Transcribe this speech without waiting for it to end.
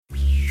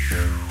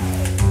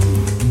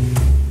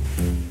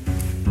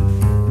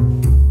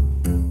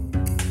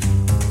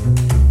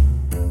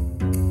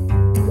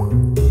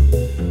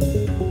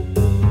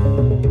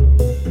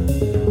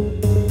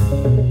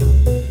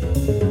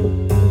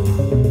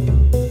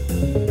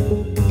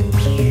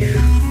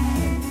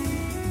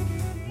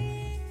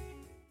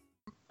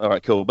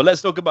right, cool. But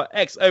let's talk about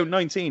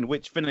X019,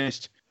 which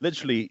finished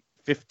literally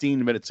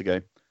 15 minutes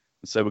ago.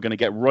 So we're going to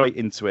get right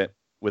into it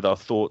with our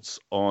thoughts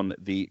on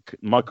the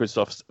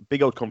Microsoft's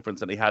big old conference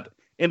that they had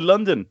in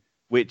London,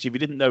 which, if you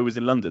didn't know was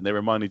in London, they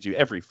reminded you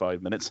every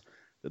 5 minutes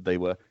that they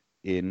were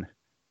in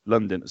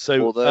London.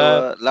 So,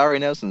 although Larry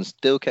Nelson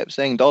still kept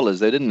saying dollars,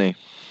 though, didn't he?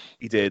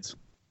 He did.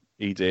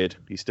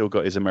 He still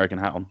got his American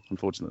hat on,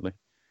 unfortunately.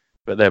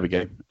 But there we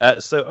go.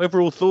 So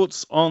overall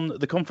thoughts on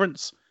the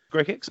conference,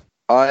 Grey Kicks?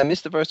 I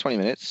missed the first 20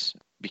 minutes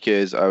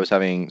because I was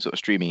having sort of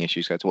streaming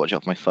issues. So I had to watch it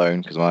off my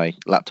phone because my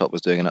laptop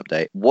was doing an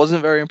update.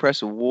 Wasn't very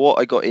impressed with what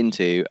I got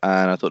into,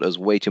 and I thought there was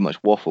way too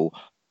much waffle.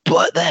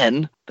 But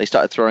then they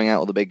started throwing out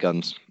all the big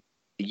guns.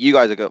 You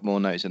guys have got more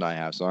notes than I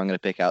have, so I'm going to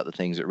pick out the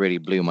things that really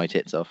blew my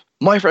tits off.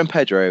 My friend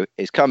Pedro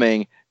is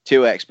coming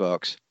to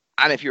Xbox.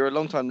 And if you're a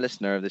long-time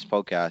listener of this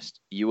podcast,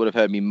 you would have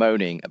heard me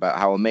moaning about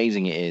how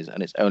amazing it is,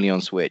 and it's only on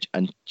Switch.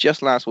 And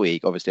just last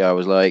week, obviously, I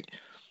was like,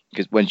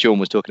 because when Sean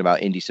was talking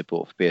about indie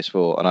support for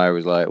PS4, and I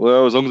was like,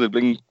 well, as long as they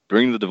bring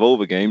the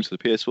Devolver games to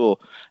the PS4,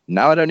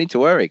 now I don't need to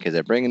worry because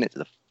they're bringing it to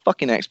the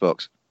fucking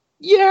Xbox.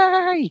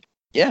 Yay!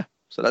 Yeah,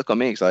 so that's got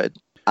me excited.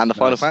 And the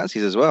Final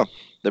Fantasies as well.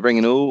 They're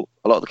bringing a lot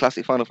of the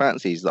classic Final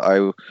Fantasies that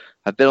I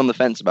have been on the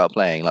fence about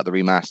playing, like the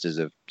remasters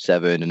of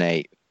 7 and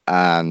 8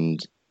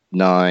 and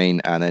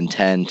 9, and then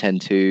 10,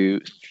 10-2,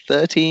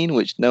 13,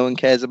 which no one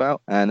cares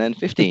about, and then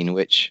 15,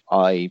 which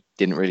I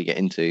didn't really get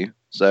into.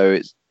 So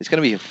it's going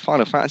to be a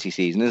Final Fantasy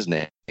season, isn't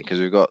it? Because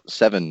we've got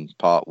 7,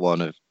 part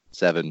 1 of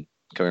 7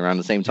 coming around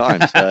the same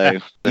time. So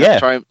yeah,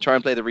 try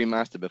and play the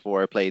remaster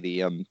before I play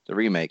the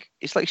remake.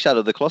 It's like Shadow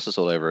of the Colossus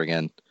all over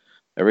again.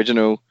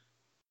 Original,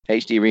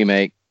 HD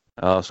remake.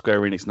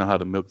 Square Enix know how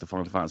to milk the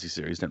Final Fantasy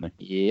series, don't they?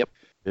 Yep.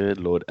 Good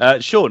lord.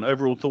 Sean,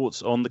 overall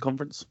thoughts on the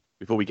conference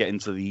before we get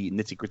into the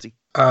nitty gritty?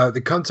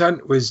 The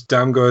content was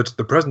damn good.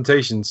 The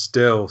presentation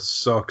still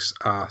sucks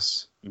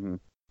ass. Mm-hmm.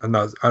 And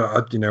that's,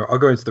 I'll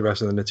go into the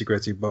rest of the nitty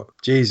gritty, but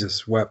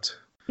Jesus wept.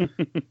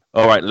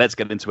 All right, let's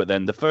get into it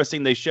then. The first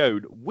thing they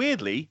showed,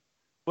 weirdly,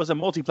 was a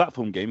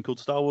multi-platform game called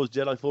Star Wars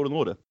Jedi Fallen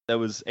Order. There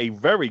was a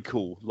very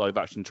cool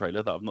live-action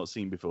trailer that I've not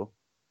seen before,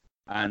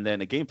 and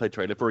then a gameplay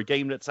trailer for a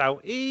game that's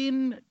out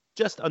in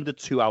just under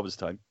 2 hours'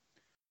 time.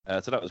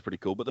 So that was pretty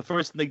cool. But the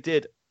first thing they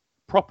did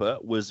proper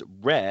was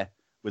Rare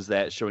was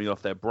there showing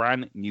off their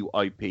brand new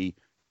IP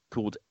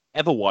called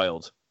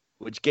Everwild,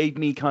 which gave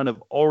me kind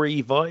of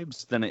Ori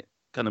vibes. Then it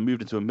kind of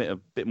moved into a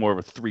bit more of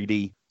a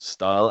 3D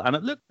style, and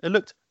it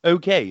looked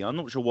okay. I'm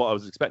not sure what I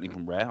was expecting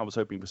from Rare. I was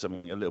hoping for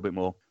something a little bit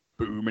more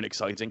boom and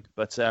exciting.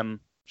 But Sean,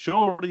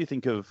 what do you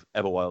think of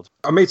Everwild?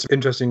 I made some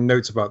interesting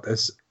notes about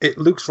this. It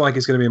looks like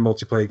it's going to be a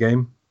multiplayer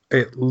game.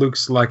 It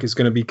looks like it's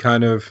going to be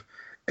kind of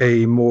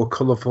a more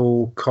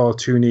colourful,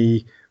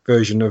 cartoony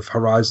version of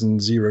Horizon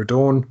Zero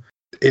Dawn.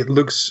 It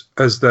looks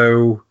as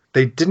though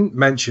they didn't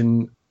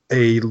mention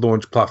a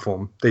launch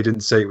platform. They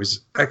didn't say it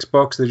was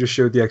Xbox. They just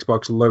showed the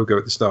Xbox logo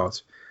at the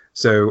start.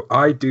 So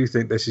I do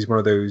think this is one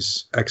of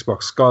those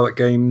Xbox Scarlet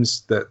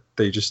games that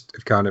they just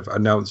have kind of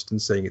announced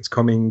and saying it's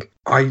coming.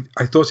 I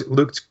thought it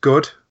looked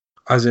good,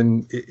 as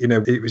in,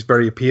 it was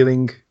very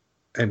appealing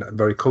and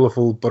very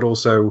colourful, but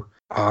also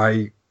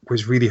I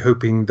was really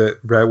hoping that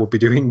Rare would be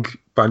doing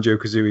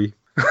Banjo-Kazooie.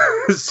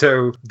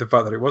 So the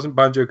fact that it wasn't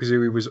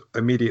Banjo-Kazooie was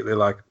immediately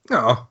like,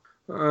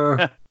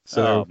 So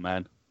oh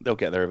man, they'll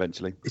get there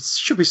eventually. It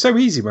should be so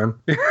easy, man.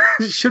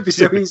 It should be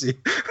so easy.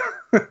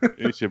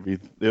 It should be.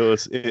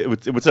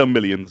 It would sell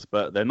millions,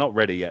 but they're not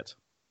ready yet.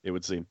 It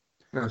would seem.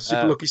 No,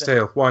 Super Lucky's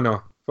Tale. Why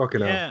not?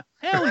 Fucking hell.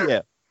 Hell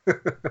yeah.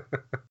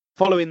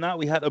 Following that,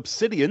 we had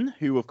Obsidian,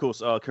 who of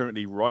course are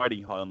currently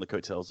riding high on the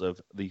coattails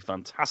of the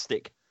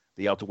fantastic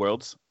The Outer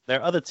Worlds.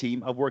 Their other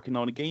team are working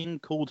on a game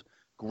called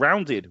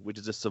Grounded, which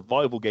is a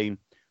survival game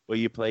where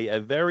you play a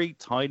very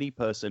tiny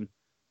person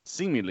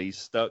seemingly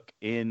stuck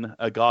in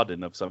a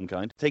garden of some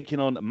kind, taking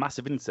on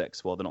massive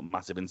insects. Well, they're not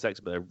massive insects,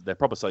 but they're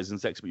proper sized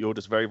insects, but you're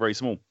just very, very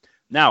small.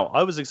 Now,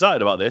 I was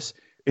excited about this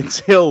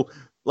until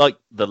like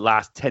the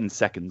last 10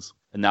 seconds,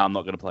 and now I'm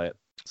not going to play it.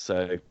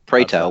 So,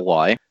 pray tell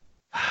why.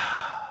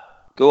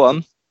 Go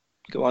on,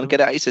 get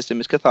it out of your system.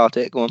 It's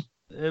cathartic. Go on.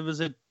 It was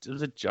a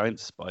giant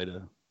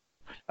spider.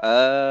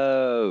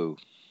 Oh,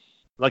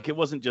 like it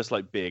wasn't just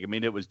like big. I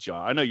mean, it was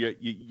giant. I know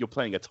you're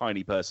playing a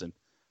tiny person,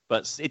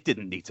 but it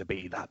didn't need to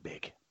be that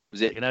big.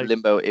 Was it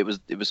Limbo? It was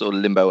sort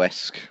of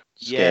Limbo-esque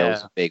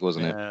scales, big,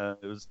 wasn't it? Yeah,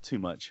 it was too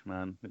much,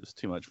 man. It was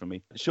too much for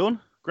me. Sean,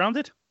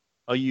 Grounded?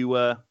 Are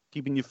you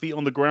keeping your feet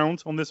on the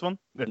ground on this one?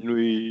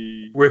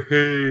 Wee.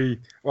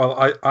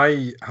 Well,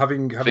 I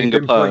having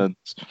been playing,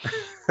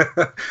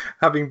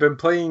 having been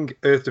playing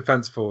Earth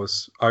Defense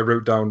Force, I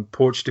wrote down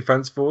Porch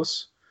Defense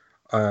Force,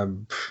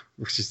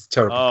 which is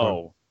terrible.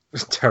 Oh,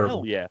 it's terrible.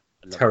 Hell yeah,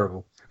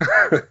 terrible.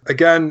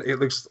 Again, it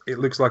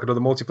looks like another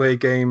multiplayer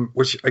game,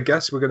 which I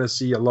guess we're going to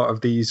see a lot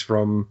of these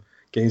from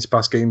Games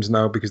Pass games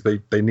now because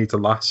they need to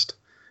last.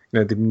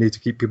 They need to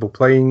keep people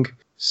playing.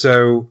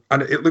 So,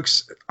 and it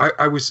looks,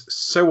 I was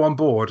so on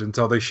board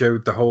until they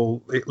showed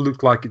it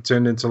looked like it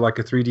turned into like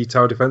a 3D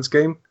tower defense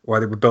game where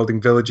they were building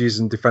villages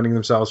and defending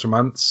themselves from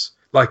ants.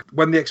 Like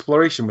when the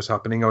exploration was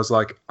happening, I was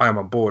like, I am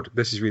on board.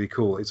 This is really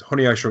cool. It's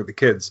Honey, I Shrunk the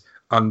Kids,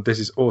 and this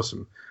is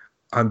awesome.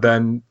 And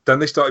then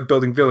they started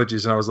building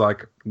villages, and I was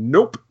like,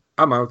 nope,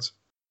 I'm out.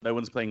 No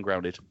one's playing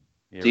Grounded.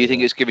 Do you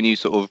think it's giving you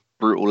sort of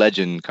Brutal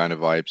Legend kind of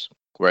vibes,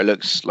 where it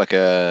looks like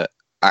a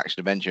action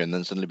adventure and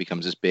then suddenly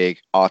becomes this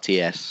big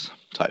RTS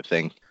type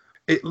thing?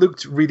 It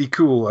looked really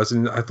cool, as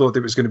in I thought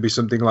it was going to be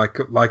something like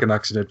an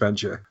action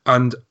adventure.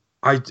 And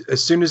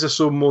as soon as I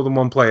saw more than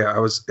one player,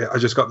 I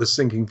just got this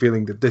sinking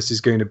feeling that this is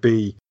going to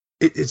be.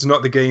 It's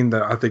not the game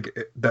that I think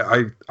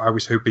that I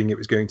was hoping it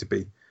was going to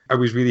be. I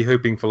was really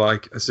hoping for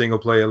like a single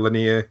player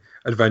linear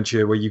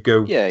adventure where you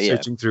go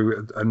searching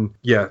through and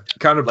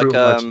kind of like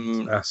Brutal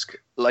Legend-esque.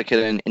 Like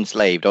an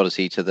Enslaved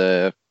Odyssey to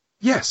the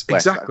Yes,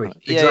 West. exactly.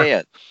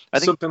 Yeah. I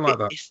think something like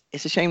that.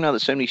 It's a shame now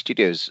that so many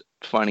studios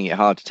are finding it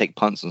hard to take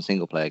punts on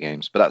single player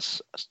games, but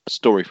that's a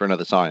story for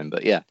another time.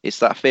 But yeah, it's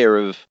that fear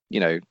of,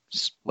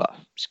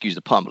 excuse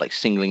the pun, but like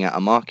singling out a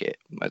market.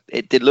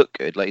 It did look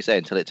good, like you say,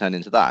 until it turned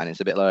into that, and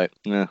it's a bit like,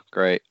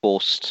 great,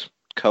 forced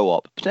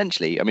co-op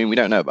potentially. I mean, we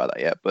don't know about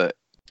that yet, but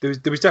there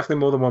was definitely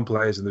more than one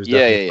players, and there was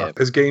definitely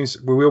As games,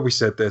 we always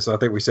said this. I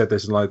think we said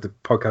this in like the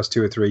podcast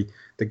 2 or 3.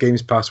 The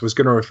Games Pass was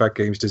going to affect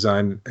games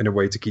design in a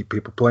way to keep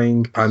people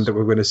playing, and that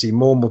we're going to see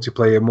more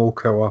multiplayer, more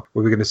co-op.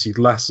 We're going to see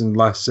less and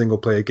less single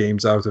player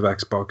games out of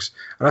Xbox.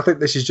 And I think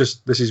this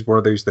is one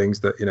of those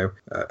things that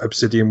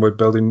Obsidian were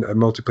building a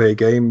multiplayer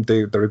game.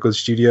 They're a good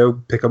studio.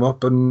 Pick them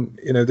up, and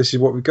this is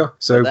what we got.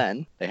 So but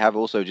then they have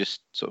also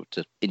just sort of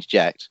to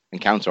interject and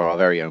counter our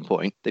very own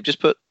point. They've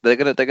just they're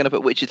gonna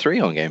put Witcher 3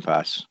 on Game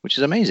Pass, which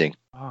is amazing.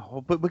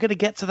 Oh, but we're gonna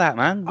get to that,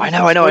 man. I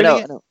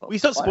know. We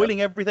start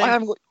spoiling everything.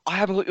 I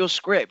haven't got your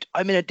script.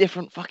 I'm in a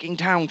different fucking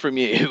town from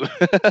you.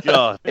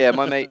 God. Yeah,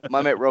 my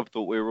mate Rob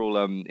thought we were all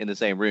in the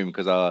same room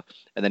and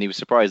then he was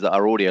surprised that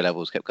our audio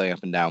levels kept going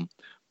up and down.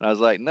 And I was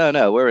like,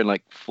 no, we're in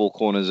like 4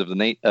 corners of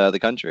the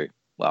country.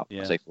 Well,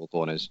 I say 4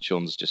 corners.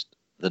 Sean's just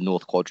the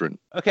North Quadrant.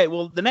 Okay,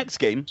 well, the next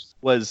game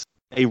was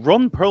a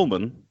Ron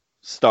Perlman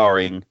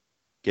starring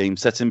game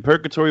set in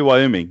Purgatory,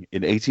 Wyoming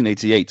in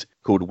 1888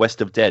 called West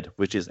of Dead,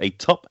 which is a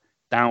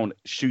top-down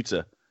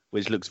shooter,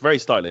 which looks very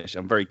stylish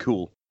and very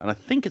cool. And I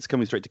think it's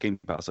coming straight to Game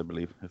Pass, I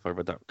believe, if I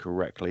read that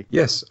correctly.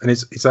 Yes, and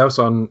it's out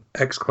on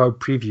xCloud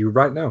Preview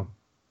right now.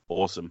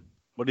 Awesome.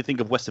 What do you think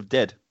of West of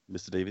Dead,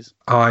 Mr. Davies?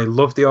 I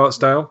love the art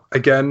style.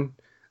 Again,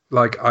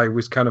 like I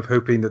was kind of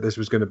hoping that this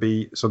was going to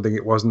be something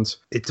it wasn't.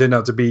 It turned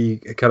out to be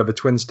a kind of a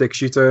twin-stick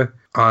shooter.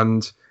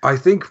 And I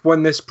think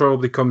when this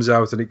probably comes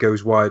out and it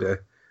goes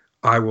wider,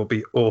 I will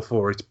be all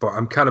for it. But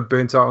I'm kind of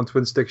burnt out on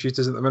twin-stick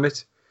shooters at the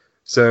minute.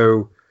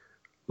 So,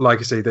 like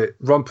I say, the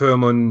Ron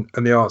Perlman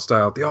and the art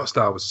style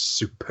was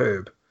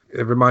superb.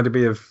 It reminded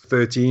me of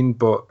 13,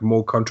 but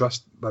more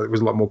contrast. Like, it was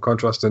a lot more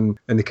contrast in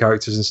the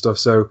characters and stuff.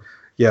 So,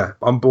 yeah,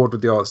 I'm bored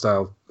with the art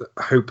style.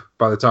 I hope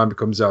by the time it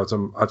comes out,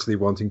 I'm actually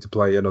wanting to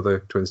play another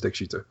twin-stick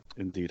shooter.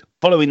 Indeed.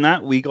 Following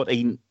that, we got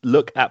a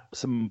look at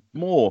some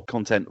more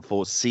content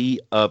for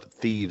Sea of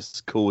Thieves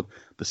called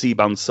The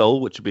Seabound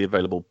Soul, which will be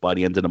available by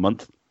the end of the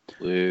month.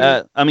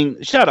 I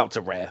mean, shout out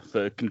to Rare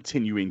for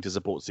continuing to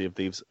support Sea of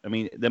Thieves. I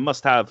mean, they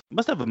must have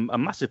a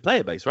massive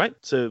player base, right?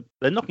 So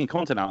they're knocking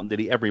content out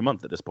nearly every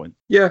month at this point.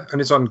 Yeah,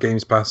 and it's on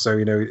Games Pass, so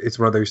it's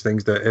one of those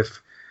things that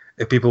if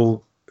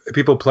people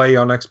play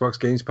on Xbox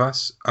Games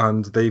Pass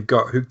and they've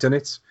got hooked in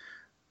it,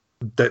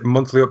 that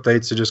monthly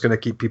updates are just going to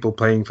keep people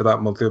playing for that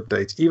monthly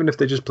update, even if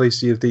they just play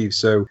Sea of Thieves.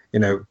 So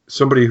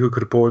somebody who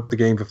could afford the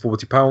game for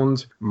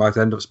 £40 might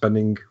end up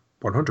spending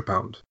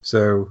 £100.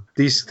 So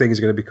these things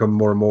are going to become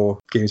more and more.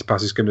 Games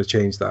Pass is going to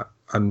change that.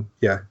 And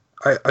yeah,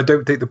 I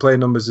don't think the player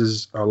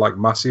numbers are like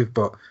massive,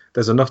 but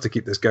there's enough to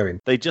keep this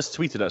going. They just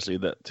tweeted actually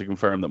that to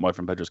confirm that My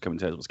Friend Pedro's coming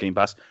to Xbox Game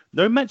Pass.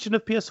 No mention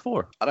of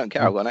PS4. I don't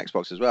care. I've got an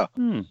Xbox as well.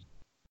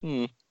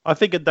 I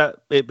figured that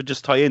it would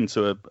just tie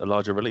into a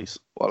larger release.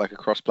 Well, like a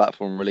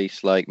cross-platform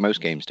release like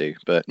most games do.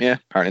 But yeah,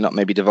 apparently not.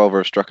 Maybe Devolver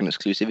have struck an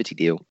exclusivity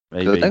deal.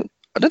 Maybe.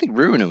 I don't think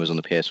Ruiner was on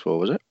the PS4,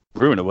 was it?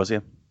 Ruiner was, yeah.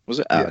 Was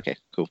it? Yeah. Oh, okay,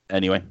 cool.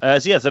 Anyway,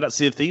 so that's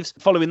Sea of Thieves.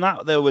 Following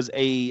that, there was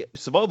a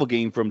survival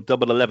game from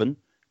Double 11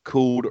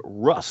 called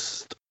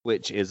Rust,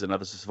 which is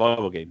another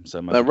survival game.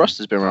 So Rust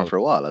has been around for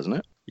a while, hasn't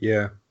it?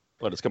 Yeah.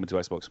 Well, it's coming to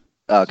Xbox.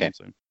 Oh, okay.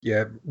 So.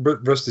 Yeah,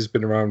 Rust has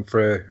been around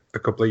for a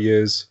couple of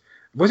years.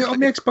 Was it on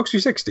the Xbox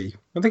 360?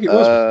 I think it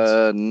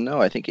was.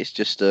 No, I think it's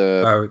just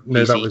a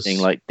PC thing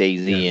like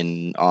Daisy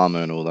and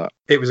Armour and all that.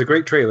 It was a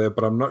great trailer,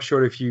 but I'm not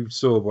sure if you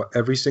saw, but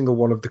every single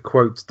one of the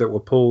quotes that were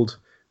pulled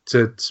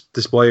to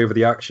display over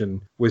the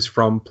action was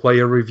from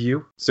player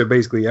review. So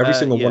basically, every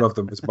single one of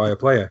them was by a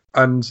player,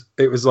 and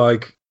it was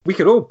like we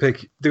could all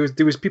pick. There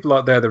was people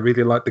out there that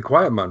really liked The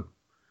Quiet Man.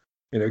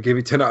 Gave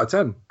it 10 out of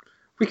 10.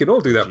 We can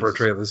all do that for our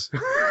trailers.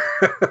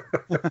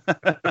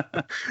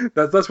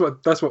 that's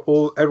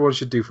what everyone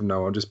should do from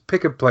now on. Just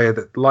pick a player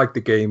that liked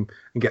the game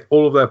and get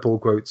all of their pull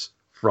quotes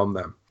from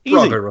them. Easy.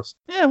 Bravo, Russ.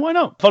 Yeah, why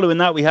not? Following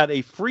that, we had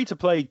a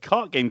free-to-play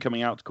kart game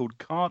coming out called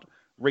Kart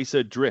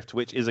Racer Drift,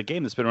 which is a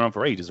game that's been around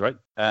for ages, right?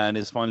 And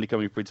is finally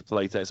coming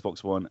free-to-play to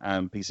Xbox One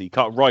and PC.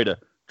 Kart Rider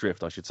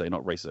Drift, I should say,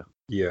 not Racer.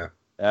 Yeah.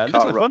 Looks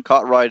like fun.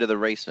 Kart Rider the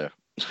Racer.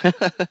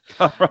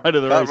 Kart Rider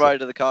the Kart Racer.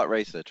 Rider the Kart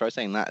Racer. Try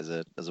saying that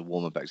as a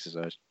warm-up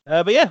exercise.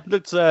 But yeah,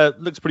 looks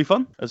pretty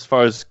fun as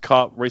far as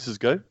kart races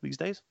go these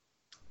days.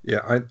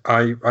 Yeah,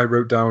 I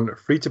wrote down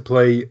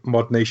free-to-play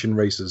Mod Nation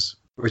Races,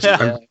 which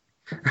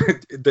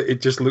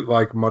it just looked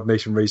like Mod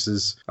Nation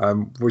Races,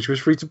 which was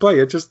free-to-play.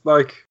 It just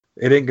like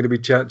it ain't going to be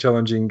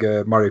challenging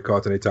Mario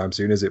Kart anytime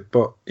soon, is it?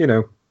 But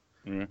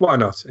why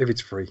not if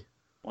it's free?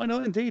 Why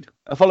not, indeed.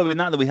 Following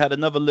that, we had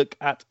another look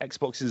at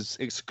Xbox's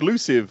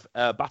exclusive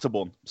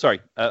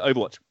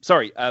Overwatch.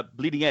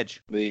 Bleeding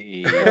Edge.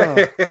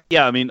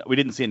 Yeah, I mean, we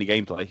didn't see any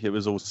gameplay. It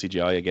was all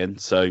CGI again,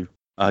 so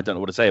I don't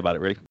know what to say about it,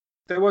 really.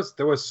 There was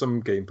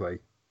some gameplay.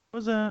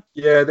 Was there?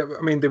 Yeah,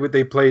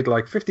 they played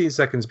like 15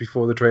 seconds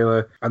before the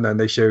trailer, and then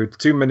they showed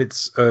 2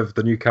 minutes of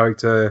the new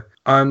character.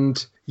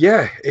 And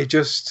yeah,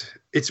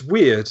 it's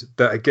weird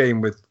that a game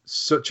with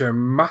such a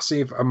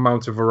massive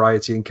amount of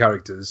variety in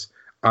characters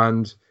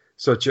and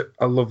such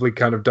a lovely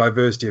kind of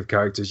diversity of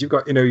characters. You've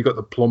got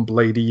the plump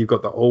lady, you've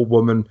got the old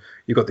woman,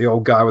 you've got the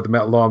old guy with the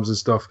metal arms and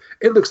stuff.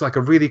 It looks like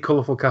a really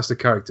colourful cast of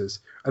characters.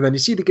 And then you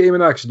see the game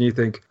in action and you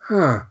think,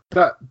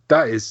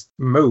 that is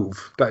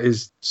mauve. That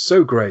is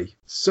so grey,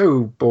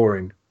 so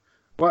boring.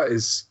 What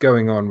is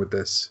going on with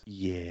this?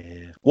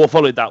 Yeah. What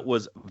followed that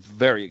was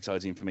very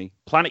exciting for me.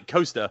 Planet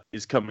Coaster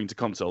is coming to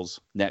consoles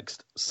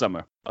next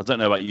summer. I don't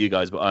know about you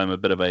guys, but I'm a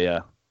bit of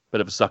a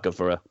sucker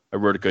for a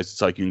roller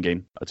coaster tycoon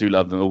game. I do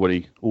love them all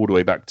the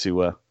way back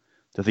to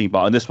theme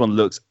park, and this one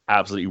looks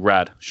absolutely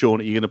rad. Sean,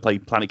 are you going to play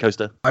Planet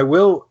Coaster? I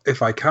will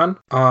if I can.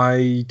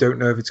 I don't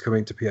know if it's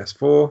coming to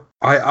PS4.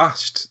 I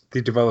asked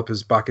the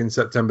developers back in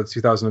September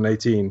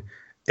 2018,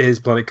 is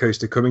Planet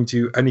Coaster coming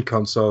to any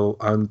console?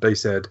 And they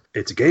said,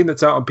 it's a game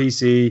that's out on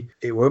PC.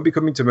 It won't be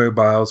coming to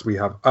mobiles. We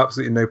have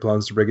absolutely no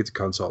plans to bring it to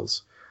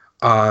consoles.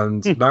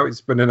 And now it's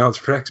been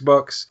announced for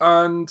Xbox.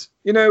 And,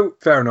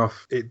 fair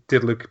enough. It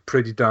did look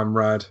pretty damn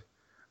rad.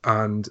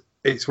 And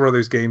it's one of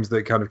those games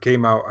that kind of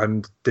came out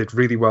and did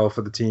really well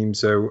for the team.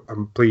 So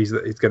I'm pleased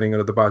that it's getting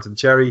another bite of the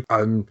cherry.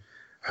 I'm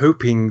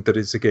hoping that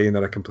it's a game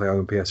that I can play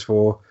on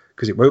PS4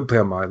 because it won't play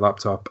on my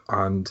laptop.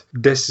 And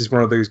this is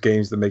one of those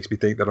games that makes me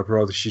think that I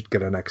probably should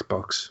get an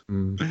Xbox.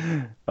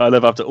 I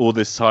love after all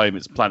this time,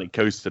 it's Planet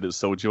Coaster that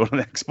sold you on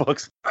an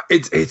Xbox.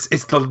 It's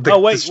the oh,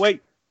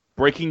 wait.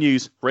 Breaking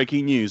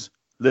news.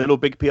 Little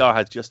Big PR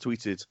has just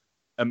tweeted,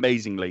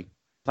 amazingly,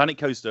 Planet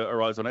Coaster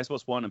arrives on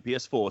Xbox One and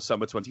PS4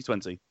 summer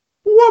 2020.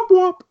 Whoop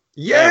whoop.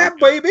 Yeah,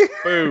 baby.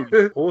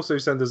 Boom. Also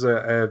send us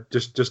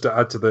just to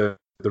add to the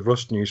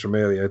Rust news from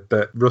earlier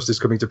that Rust is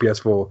coming to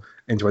PS4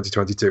 in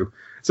 2022.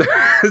 So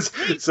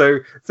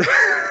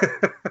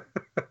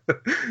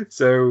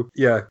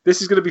yeah,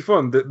 this is going to be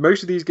fun.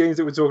 Most of these games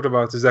that we're talking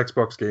about as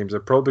Xbox games are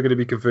probably going to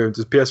be confirmed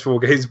as PS4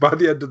 games by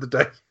the end of the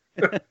day.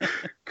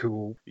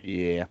 Cool.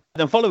 Yeah.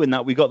 Then following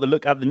that, we got the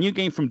look at the new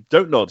game from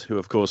Don't Nod, who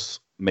of course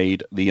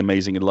made The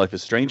Amazing and Life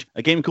is Strange,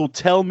 a game called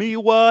Tell Me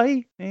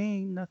Why.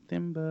 Ain't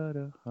nothing but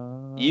a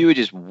heart. You were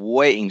just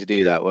waiting to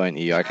do that, weren't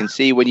you? I can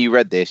see when you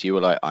read this, you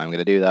were like, I'm going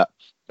to do that.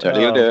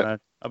 Totally going to do it. Man.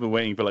 I've been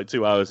waiting for like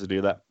 2 hours to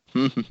do that.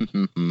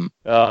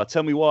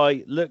 Tell Me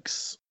Why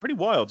looks pretty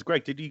wild.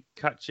 Greg, did you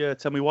catch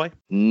Tell Me Why?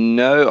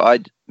 No, I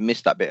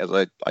missed that bit as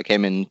I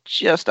came in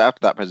just after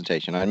that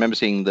presentation. I remember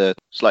seeing the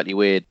slightly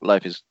weird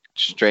Life is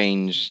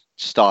Strange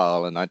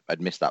style, and I'd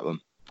missed that one.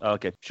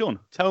 Okay. Sean,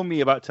 tell me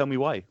about Tell Me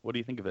Why. What do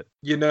you think of it?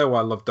 I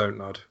love Don't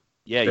Nod.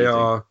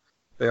 Yeah,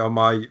 They are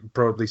my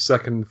probably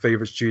second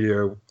favorite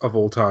studio of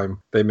all time.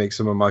 They make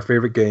some of my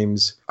favorite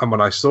games. And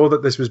when I saw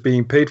that this was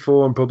being paid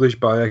for and published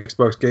by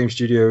Xbox Game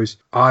Studios,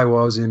 I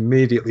was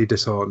immediately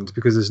disheartened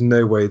because there's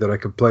no way that I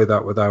could play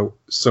that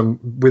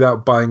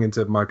without buying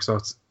into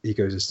Microsoft's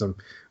ecosystem.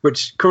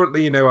 Which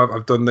currently,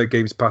 I've done the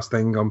Games Pass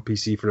thing on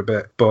PC for a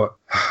bit, but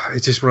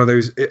it's just one of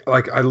those.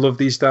 I love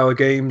these style of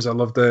games. I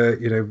love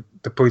the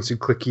points and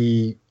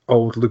clicky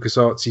old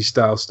LucasArtsy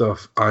style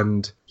stuff,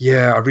 and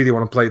yeah, I really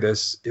want to play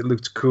this. It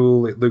looked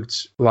cool. It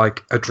looked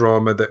like a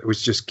drama that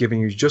was just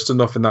giving you just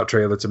enough in that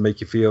trailer to make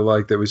you feel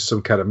like there was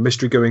some kind of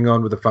mystery going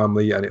on with the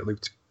family, and it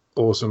looked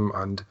awesome,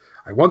 and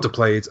I want to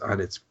play it,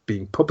 and it's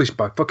being published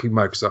by fucking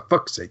Microsoft.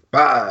 Fuck's sake.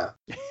 Bah!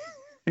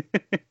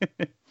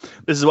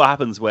 This is what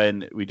happens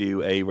when we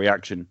do a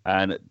reaction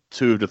and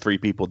 2 of the 3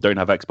 people don't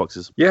have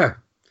Xboxes. Yeah.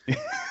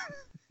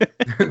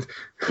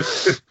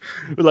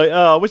 We're like,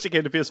 I wish it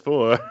came to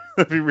PS4.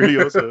 That'd be really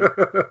awesome.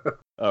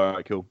 All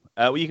right, cool.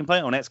 Well, you can play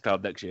it on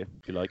xCloud next year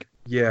if you like.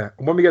 Yeah,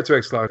 and when we get to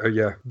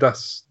xCloud,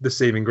 that's the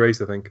saving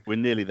grace, I think. We're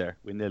nearly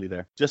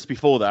there. Just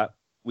before that,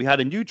 we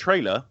had a new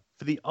trailer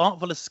for The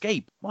Artful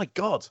Escape. My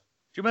God. Do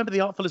you remember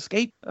The Artful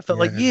Escape? That felt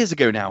like years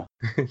ago now.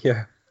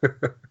 Yeah.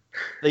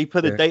 They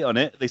put a date on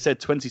it. They said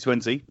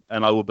 2020,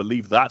 and I will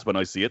believe that when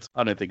I see it.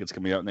 I don't think it's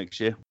coming out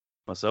next year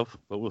myself,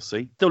 but we'll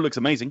see. Still looks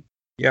amazing.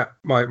 Yeah,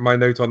 my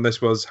note on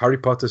this was Harry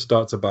Potter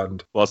starts a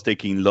band. Whilst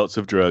taking lots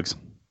of drugs.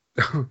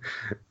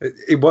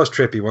 It was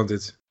trippy, wasn't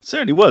it?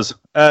 Certainly was.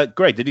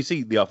 Greg, did you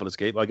see The Artful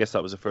Escape? I guess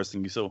that was the first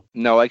thing you saw.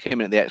 No, I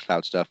came in at the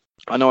xCloud stuff.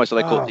 I know I said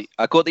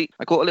I caught a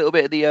little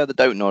bit of the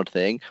Don't Nod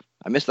thing,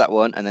 I missed that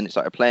one, and then it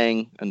started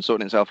playing and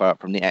sorting itself out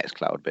from the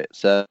xCloud bit.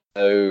 So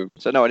no,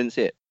 I didn't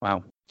see it.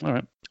 Wow. All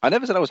right. I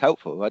never said I was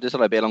helpful. I just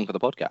said I'd be along for the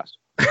podcast.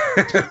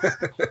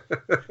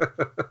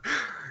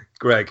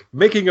 Greg,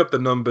 making up the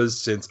numbers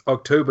since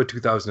October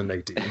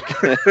 2018.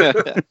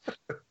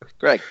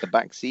 Greg, the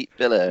backseat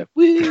filler.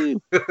 Woo!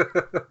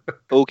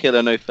 All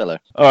killer, no filler.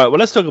 All right. Well,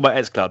 let's talk about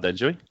xCloud then,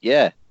 shall we?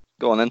 Yeah,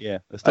 go on then. Yeah.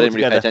 Let's I talk didn't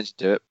really pay together. attention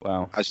to it.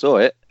 Wow. I saw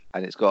it,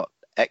 and it's got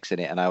X in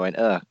it, and I went,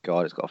 oh,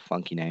 God, it's got a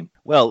funky name.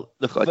 Well,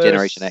 It's got a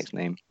Generation X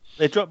name.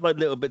 They dropped like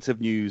little bits of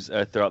news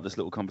throughout this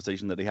little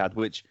conversation that they had,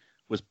 which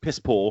was piss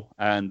poor,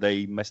 and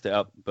they messed it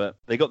up, but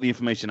they got the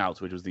information out,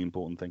 which was the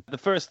important thing. The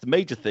first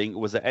major thing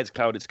was that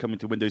xCloud is coming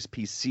to Windows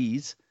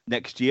PCs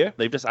next year.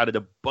 They've just added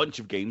a bunch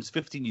of games,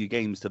 50 new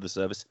games to the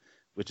service,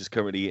 which is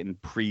currently in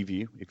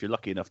preview, if you're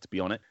lucky enough to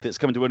be on it. It's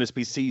coming to Windows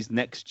PCs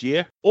next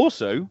year.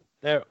 Also,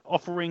 they're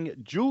offering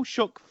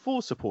DualShock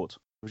 4 support,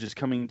 which is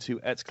coming to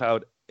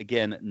xCloud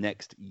again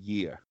next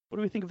year. What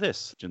do we think of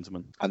this,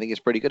 gentlemen? I think it's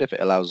pretty good if it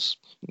allows,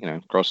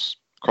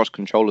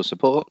 cross-controller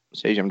support.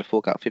 Saves you having to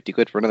fork out 50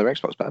 quid for another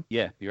Xbox pad.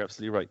 Yeah, you're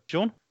absolutely right.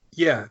 Sean?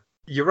 Yeah,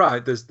 you're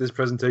right. This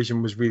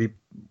presentation was really,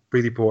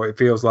 really poor. It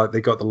feels like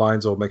they got the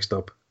lines all mixed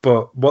up.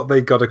 But what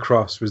they got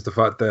across was the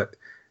fact that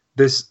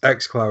this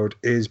xCloud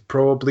is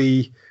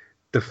probably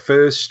the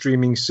first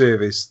streaming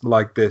service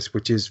like this,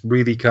 which is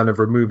really kind of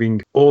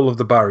removing all of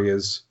the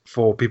barriers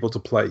for people to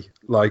play.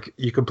 Like,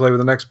 you can play with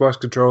an Xbox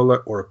controller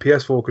or a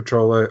PS4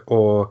 controller,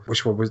 or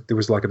there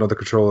was like another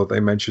controller they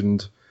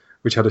mentioned,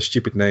 which had a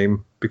stupid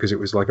name because it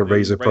was like a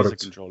Razer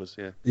product. Controllers,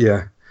 yeah.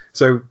 Yeah.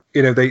 So,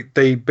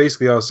 they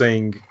basically are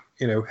saying,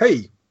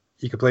 hey,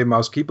 you can play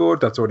mouse keyboard,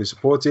 that's already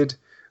supported.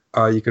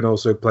 You can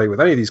also play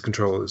with any of these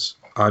controllers,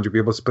 and you'll be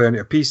able to play on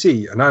your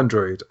PC and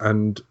Android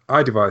and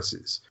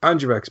iDevices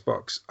and your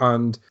Xbox.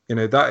 And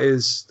that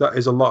is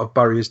a lot of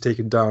barriers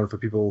taken down for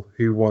people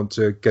who want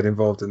to get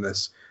involved in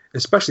this,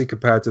 especially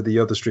compared to the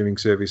other streaming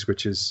service,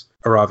 which is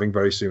arriving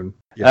very soon.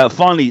 Yeah.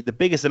 Finally, the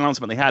biggest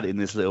announcement they had in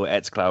this little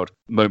xCloud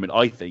moment,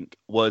 I think,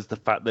 was the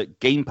fact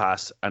that Game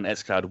Pass and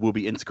xCloud will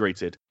be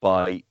integrated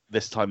by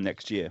this time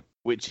next year,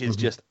 which is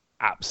just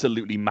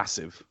absolutely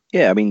massive.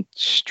 Yeah, I mean,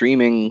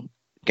 streaming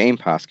Game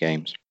Pass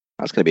games.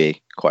 That's going to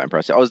be quite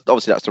impressive.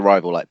 Obviously, that's the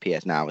rival like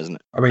PS Now, isn't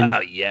it? I mean,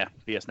 yeah,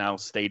 PS Now,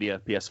 Stadia,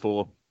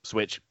 PS4,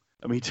 Switch.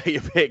 I mean, take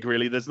your pick,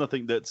 really. There's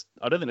nothing that's...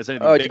 I don't think there's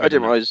anything bigger I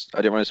didn't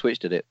realize Switch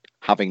did it,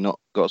 having not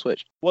got a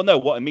Switch. Well, no,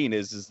 what I mean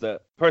is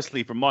that,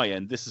 personally, from my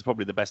end, this is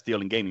probably the best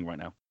deal in gaming right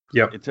now.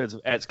 Yeah. In terms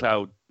of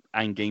xCloud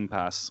and Game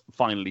Pass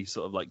finally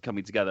sort of like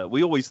coming together.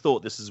 We always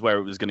thought this is where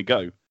it was going to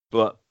go.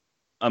 But,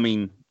 I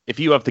mean, if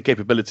you have the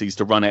capabilities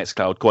to run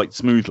xCloud quite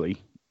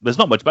smoothly, there's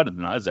not much better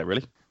than that, is there,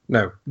 really?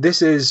 No,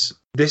 this is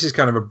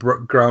kind of a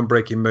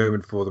groundbreaking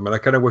moment for them, and I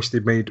kind of wish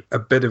they'd made a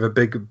bit of a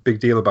big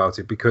deal about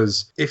it,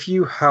 because if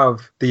you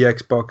have the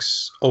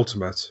Xbox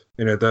Ultimate,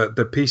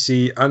 the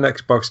PC and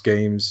Xbox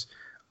games,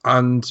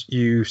 and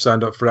you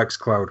signed up for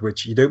xCloud,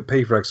 which you don't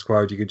pay for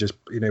xCloud, you could just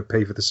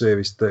pay for the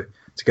service to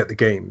get the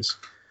games.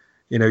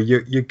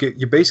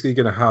 You're basically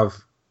going to have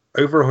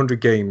over 100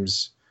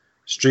 games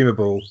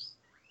streamable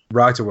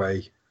right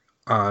away,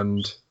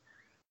 and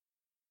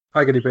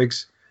hi guinea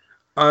pigs,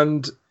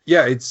 and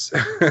yeah, it's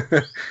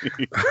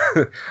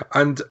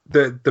and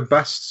the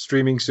best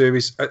streaming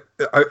service.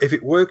 If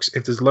it works,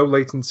 if there's low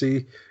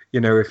latency,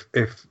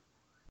 if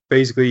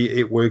basically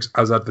it works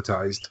as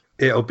advertised,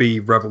 it'll be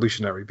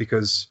revolutionary,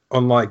 because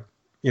unlike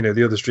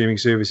the other streaming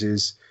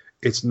services,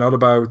 it's not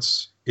about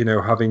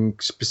having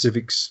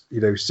specific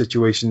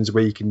situations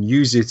where you can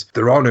use it.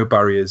 There are no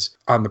barriers,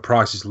 and the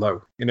price is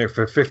low.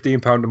 For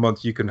 £15 a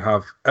month, you can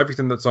have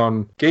everything that's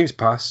on Games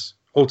Pass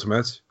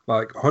Ultimate,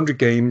 like 100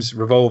 games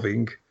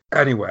revolving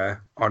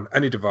anywhere on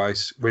any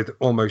device with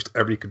almost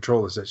every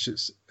controller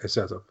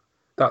set up.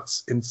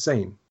 That's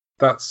insane.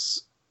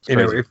 That's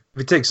if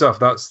it takes off,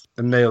 that's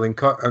the nail in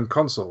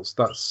consoles.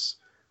 That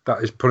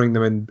is putting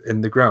them in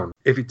the ground.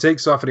 If it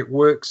takes off and it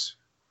works,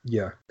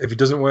 yeah. If it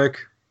doesn't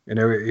work,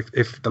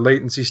 if the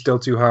latency is still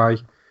too high,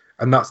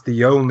 and that's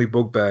the only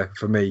bugbear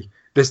for me.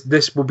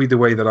 This will be the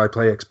way that I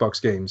play Xbox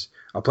games.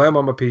 I play them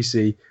on my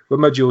PC with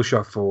my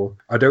DualShock 4.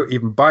 I don't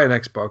even buy an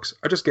Xbox.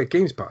 I just get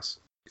Games Pass.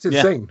 It's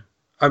insane. Yeah.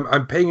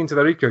 I'm paying into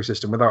their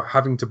ecosystem without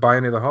having to buy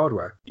any of the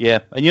hardware. Yeah,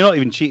 and you're not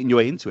even cheating your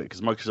way into it,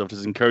 because Microsoft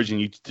is encouraging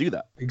you to do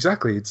that.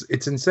 Exactly.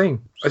 It's insane.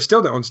 I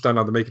still don't understand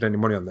how they're making any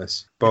money on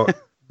this, but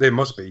they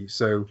must be.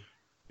 So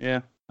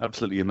yeah,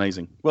 absolutely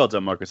amazing. Well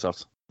done,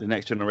 Microsoft. The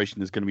next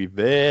generation is going to be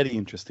very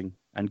interesting.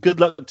 And good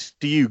luck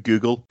to you,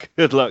 Google.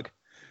 Good luck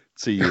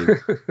to you.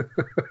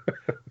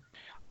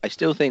 I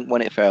still think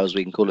when it fails,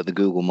 we can call it the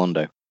Google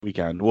Mondo. We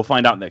can. We'll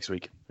find out next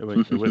week.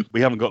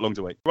 We haven't got long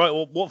to wait. Right,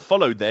 well, what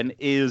followed then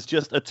is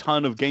just a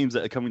ton of games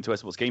that are coming to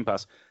Xbox Game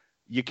Pass.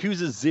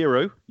 Yakuza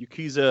 0,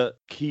 Yakuza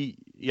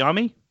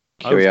Kiwami?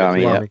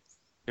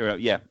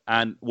 Yeah,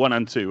 and 1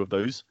 and 2 of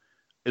those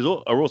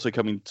are also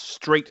coming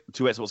straight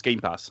to Xbox Game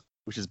Pass,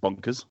 which is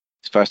bonkers.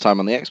 It's first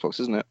time on the Xbox,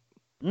 isn't it?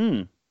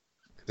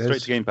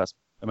 Straight to Game Pass.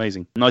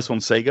 Amazing. Nice one,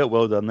 Sega.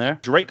 Well done there.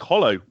 Drake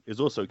Hollow is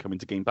also coming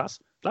to Game Pass.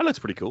 That looks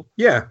pretty cool.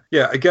 Yeah.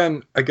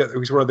 Again, it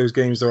was one of those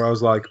games where I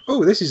was like,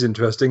 oh, this is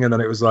interesting. And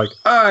then it was like,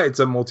 it's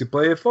a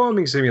multiplayer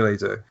farming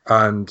simulator.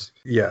 And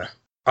yeah,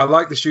 I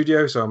like the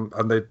studio. So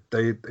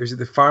is it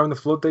the Fire and the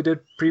Flood they did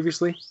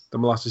previously? The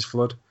Molasses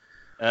Flood?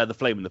 The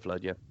Flame and the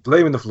Flood, yeah.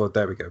 Flame and the Flood,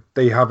 there we go.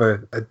 They have a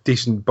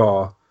decent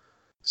bar.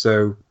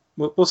 So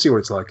we'll see what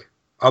it's like.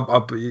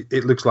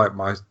 It looks like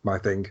my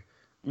thing.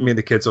 Me and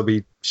the kids will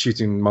be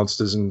shooting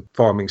monsters and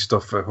farming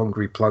stuff for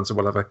hungry plants or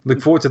whatever.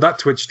 Look forward to that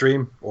Twitch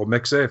stream or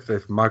Mixer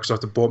if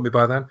Microsoft have bought me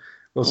by then.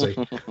 We'll see.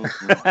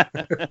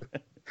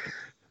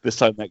 This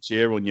time next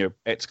year on your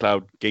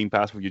xCloud Game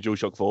Pass with your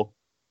DualShock 4.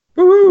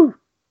 Woo!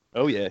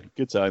 Oh yeah,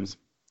 good times.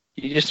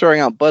 You're just throwing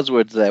out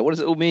buzzwords there. What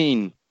does it all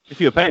mean? If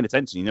you were paying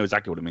attention, you know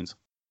exactly what it means.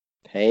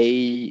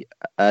 Pay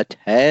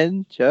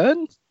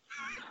attention.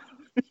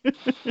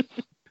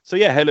 So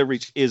yeah, Halo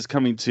Reach is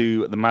coming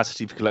to the Master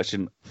Chief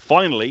Collection.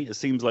 Finally, it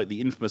seems like the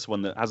infamous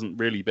one that hasn't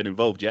really been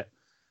involved yet.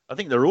 I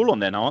think they're all on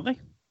there now, aren't they?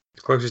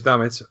 Closest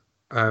damage.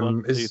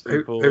 Is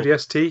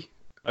ODST?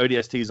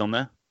 ODST is on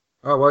there.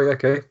 Oh, well, yeah,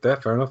 okay. There,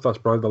 fair enough. That's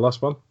probably the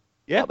last one.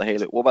 Yeah.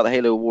 What about the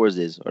Halo Wars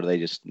or do they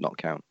just not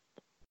count?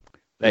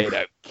 They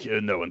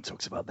don't. No one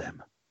talks about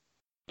them.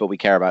 But we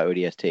care about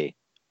ODST.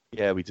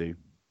 Yeah, we do.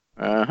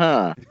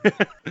 Uh-huh.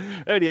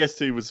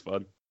 ODST was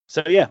fun.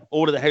 So yeah,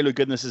 all of the Halo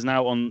goodness is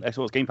now on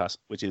Xbox Game Pass,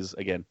 which is,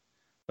 again,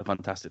 a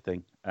fantastic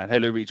thing. And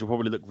Halo Reach will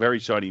probably look very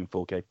shiny in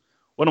 4K.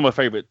 One of my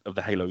favourite of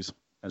the Halos,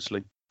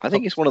 actually. I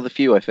think it's one of the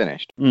few I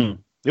finished. It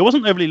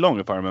wasn't overly long,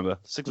 if I remember.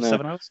 6 or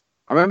 7 hours?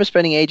 I remember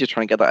spending ages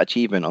trying to get that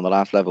achievement on the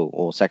last level,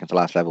 or second to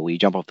last level, where you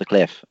jump off the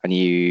cliff and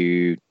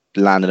you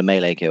land in a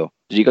melee kill.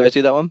 Did you guys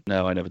do that one?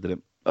 No, I never did it.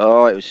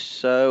 Oh, it was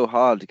so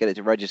hard to get it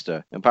to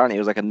register. Apparently, it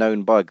was like a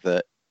known bug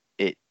that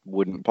it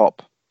wouldn't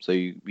pop. So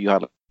you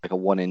had like a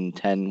 1 in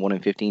 10, 1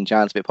 in 15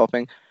 chance of it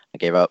popping. I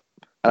gave up.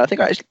 And I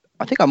think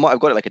I might have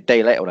got it like a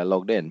day later when I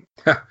logged in.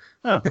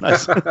 Oh,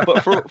 nice.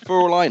 But for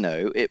all I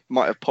know, it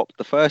might have popped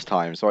the first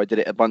time. So I did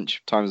it a bunch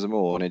of times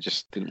more, and it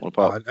just didn't want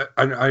to pop.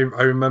 I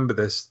remember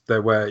this,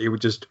 there where it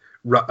would just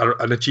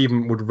an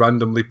achievement would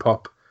randomly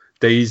pop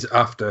days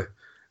after.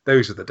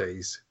 Those are the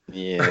days.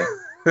 Yeah.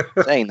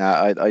 Saying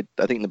that,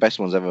 I think the best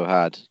ones I've ever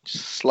had,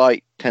 just a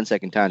slight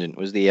 10-second tangent,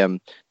 was the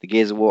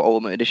Gears of War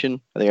Ultimate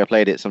Edition. I think I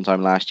played it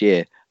sometime last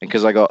year, and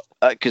because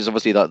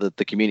obviously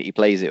the community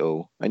plays it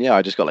all, and yeah,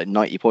 I just got like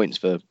 90 points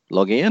for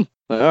logging in.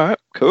 Like, all right,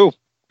 cool.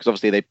 Because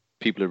obviously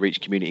people have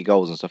reached community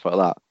goals and stuff like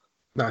that.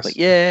 Nice. Like,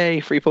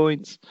 yay, 3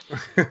 points.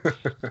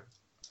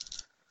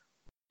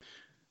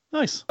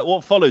 Nice.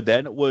 What followed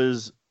then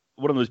was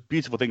one of the most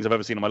beautiful things I've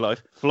ever seen in my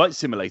life. Flight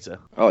Simulator.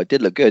 Oh, it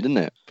did look good, didn't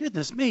it?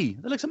 Goodness me,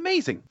 that looks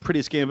amazing.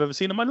 Prettiest game I've ever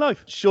seen in my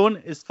life. Sean,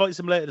 is Flight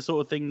Simulator the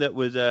sort of thing that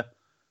would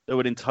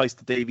entice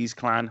the Davies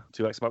clan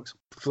to Xbox?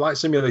 Flight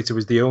Simulator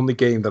was the only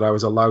game that I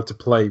was allowed to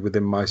play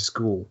within my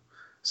school.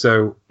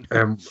 So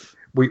you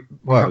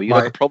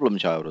like a problem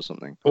child or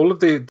something. All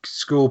of the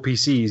school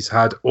PCs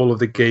had all of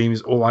the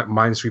games, all like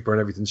Minesweeper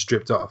and everything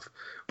stripped off.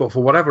 But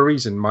for whatever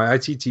reason, my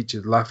IT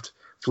teacher left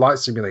Flight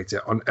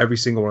Simulator on every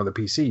single one of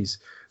the PCs.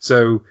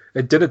 So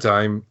at dinner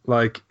time,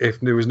 like if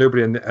there was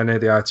nobody in any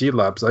of the IT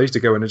labs, I used to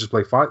go in and just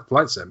play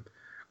Flight Sim.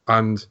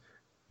 And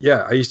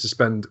yeah, I used to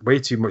spend way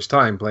too much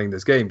time playing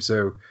this game.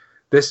 So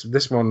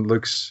this one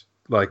looks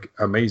like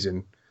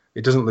amazing.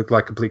 It doesn't look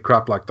like complete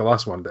crap like the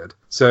last one did.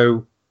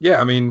 So yeah,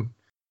 I mean,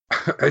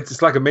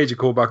 it's like a major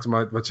callback to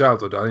my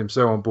childhood. I am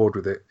so on board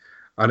with it.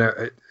 And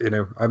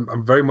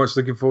I'm very much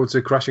looking forward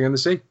to crashing in the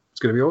sea. It's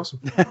going to be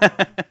awesome.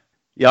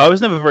 Yeah, I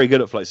was never very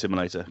good at Flight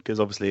Simulator because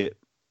obviously it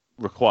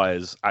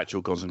requires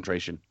actual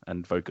concentration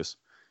and focus.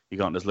 You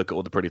can't just look at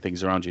all the pretty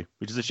things around you,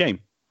 which is a shame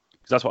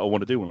because that's what I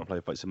want to do when I play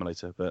Flight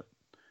Simulator. But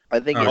I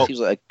think it seems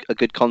like a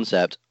good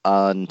concept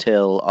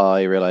until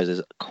I realise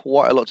there's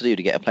quite a lot to do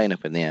to get a plane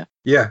up in the air.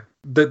 Yeah,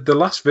 the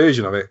last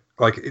version of it,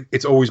 like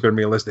it's always been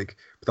realistic,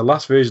 but the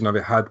last version of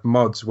it had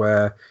mods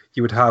where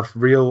you would have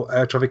real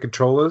air traffic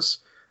controllers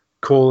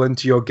call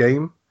into your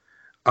game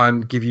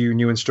and give you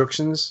new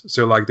instructions.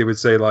 So like they would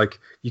say like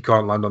you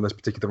can't land on this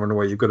particular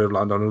runway, you've got to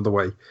land on another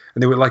way.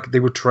 And they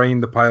would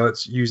train the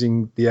pilots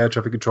using the air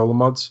traffic controller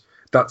mods.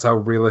 That's how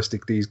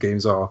realistic these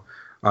games are.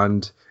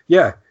 And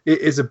yeah, it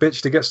is a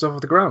bitch to get stuff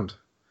off the ground.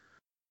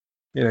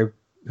 You know,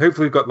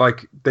 hopefully we've got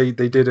like they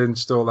did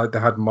install like they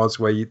had mods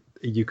where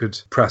you could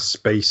press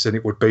space and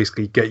it would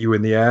basically get you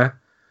in the air.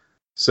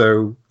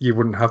 So you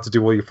wouldn't have to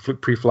do all your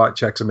pre-flight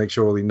checks and make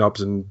sure all the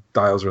knobs and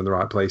dials are in the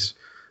right place.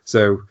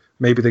 So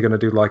maybe they're going to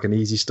do like an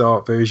easy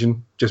start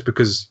version just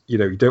because, you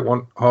don't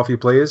want half your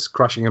players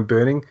crashing and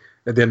burning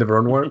at the end of a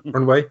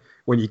runway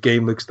when your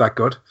game looks that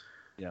good.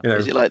 Yeah.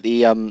 Is it like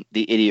the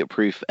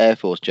idiot-proof Air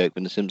Force joke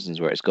from The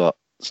Simpsons where it's got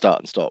start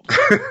and stop?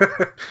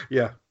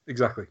 Yeah,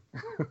 exactly.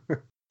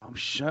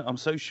 I'm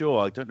so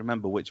sure. I don't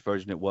remember which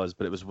version it was,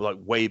 but it was like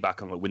way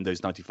back on like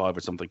Windows 95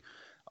 or something.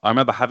 I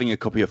remember having a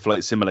copy of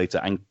Flight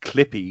Simulator and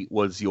Clippy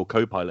was your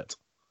co-pilot.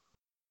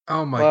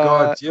 Oh my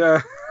God,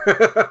 yeah.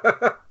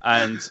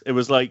 And it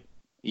was like,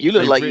 you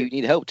look like you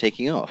need help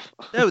taking off.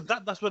 No,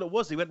 that's what it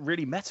was. They went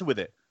really meta with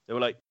it. They were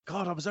like,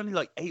 God, I was only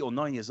like 8 or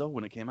 9 years old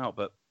when it came out,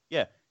 but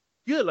yeah,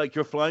 you look like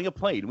you're flying a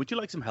plane. Would you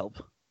like some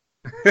help?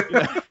 You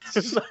know,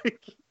 it's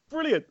like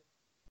brilliant.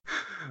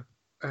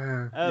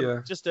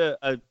 Yeah. Just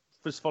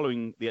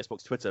following the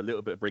Xbox Twitter, a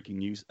little bit of breaking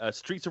news.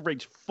 Streets of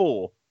Rage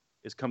 4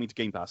 is coming to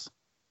Game Pass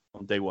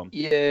on day one.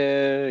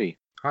 Yay!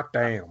 Hot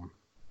damn.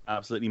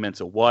 Absolutely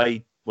mental.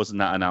 Why wasn't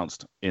that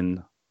announced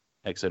in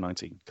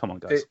X019? Come on,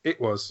 guys. It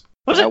was.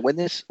 Now, when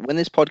this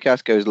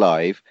podcast goes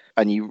live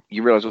and you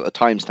realize what the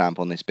timestamp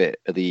on this bit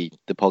of the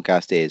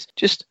podcast is,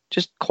 just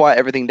quiet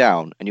everything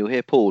down and you'll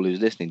hear Paul, who's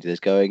listening to this,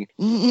 going,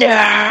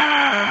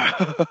 "No!"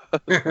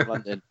 from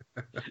London.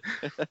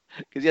 Because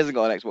he hasn't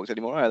got an Xbox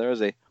anymore either,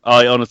 has he?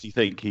 I honestly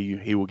think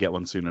he will get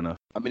one soon enough.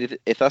 I mean,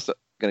 if that's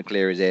going to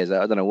clear his ears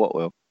out, I don't know what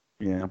will.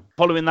 Yeah.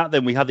 Following that,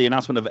 then we had the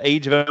announcement of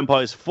Age of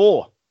Empires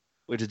 4,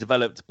 which is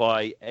developed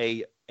by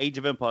a Age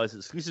of Empires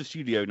exclusive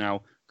studio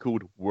now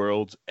called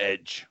World's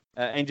Edge.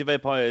 Age of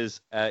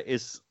Empires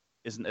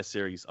isn't a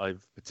series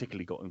I've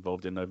particularly got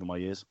involved in over my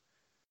years.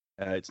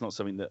 It's not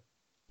something that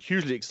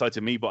hugely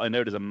excited me, but I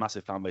know there's a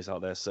massive fan base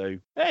out there. So,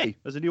 hey,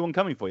 there's a new one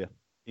coming for you.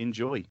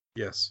 Enjoy.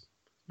 Yes.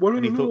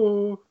 Any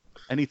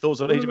thoughts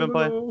on Age of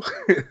Empire?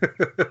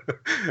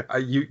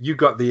 You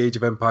got the Age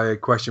of Empire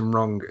question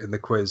wrong in the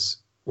quiz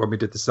when we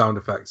did the sound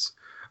effects.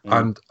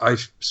 And I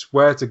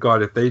swear to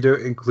God, if they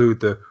don't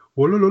include the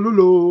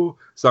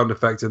sound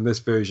effect in this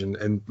version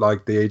in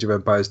like the Age of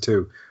Empires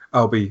 2,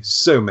 I'll be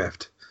so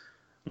miffed.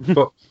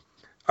 But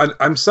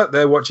I'm sat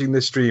there watching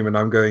this stream and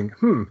I'm going,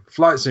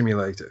 Flight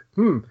Simulator,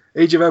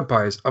 Age of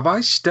Empires. Have I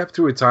stepped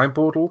through a time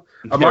portal?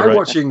 Am I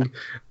watching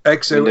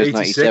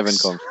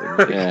X086?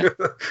 Yeah.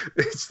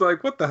 It's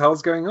like, what the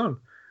hell's going on?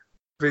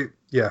 But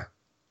yeah,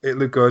 it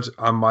looked good.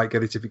 I might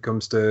get it if it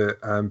comes to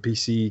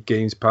PC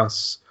Games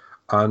Pass,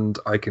 and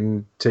I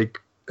can take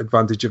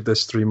advantage of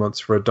this 3 months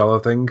for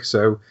 $1 thing.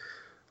 So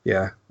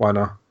yeah, why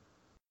not?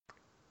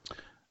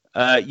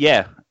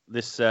 Yeah.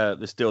 This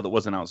deal that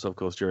was announced, of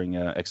course, during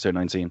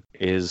X019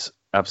 is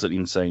absolutely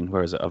insane.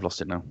 Where is it? I've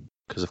lost it now.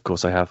 Because, of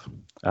course, I have.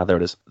 There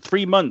it is.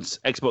 3 months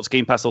Xbox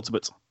Game Pass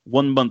Ultimate.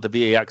 1 month of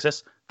EA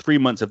Access. 3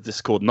 months of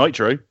Discord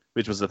Nitro,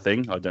 which was the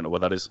thing. I don't know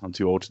what that is. I'm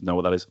too old to know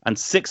what that is. And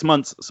 6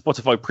 months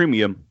Spotify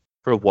Premium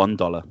for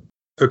 $1.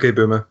 Okay,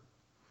 boomer.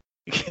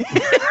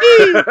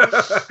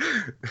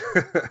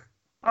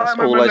 That's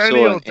all I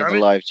saw in the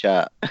live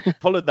chat.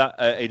 Followed that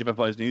Age of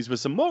Empires news with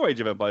some more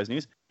Age of Empires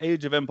news.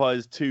 Age of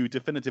Empires 2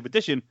 Definitive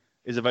Edition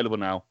is available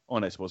now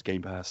on Xbox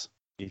Game Pass,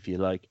 if you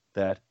like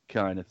that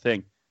kind of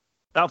thing.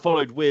 That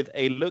followed with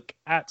a look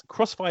at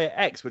Crossfire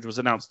X, which was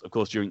announced, of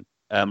course, during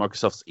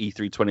Microsoft's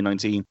E3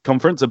 2019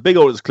 conference. A big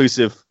old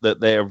exclusive that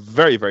they're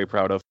very, very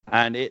proud of.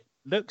 And it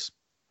looks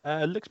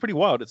pretty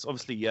wild. It's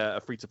obviously a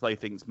free-to-play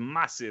thing. It's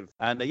massive.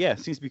 And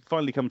seems to be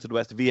finally coming to the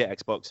West via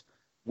Xbox,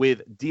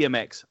 with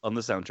DMX on the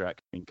soundtrack.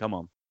 I mean, come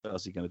on. What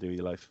else are you going to do with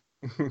your life?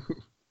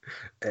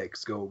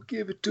 X, go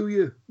give it to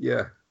you.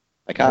 Yeah.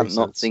 I can't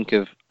not think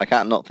of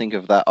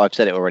that. I've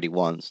said it already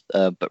once,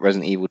 but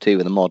Resident Evil 2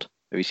 with a mod.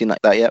 Have you seen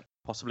that yet?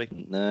 Possibly.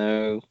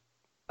 No.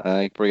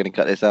 I'm probably going to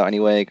cut this out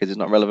anyway because it's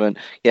not relevant.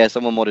 Yeah,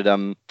 someone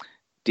modded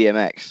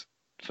DMX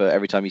for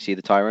every time you see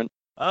the Tyrant.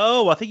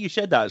 Oh, I think you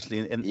shared that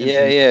actually.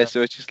 Yeah.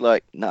 So it's just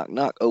like, knock,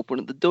 knock, open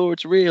up the door,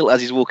 it's real,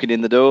 as he's walking in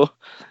the door.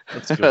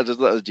 That's cool. That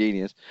was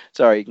genius.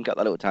 Sorry, you can cut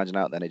that little tangent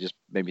out then. It just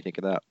made me think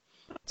of that.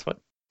 That's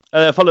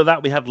fine. Follow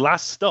that, we have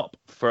Last Stop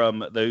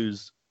from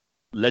those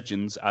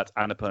legends at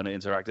Annapurna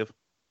Interactive.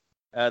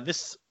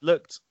 This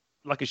looked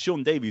like a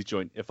Sean Davies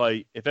joint, if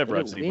ever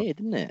I've seen one. Weird,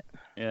 isn't it?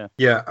 Yeah.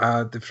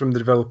 Yeah, from the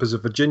developers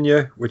of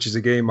Virginia, which is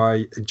a game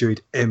I enjoyed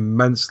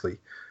immensely.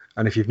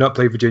 And if you've not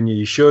played Virginia,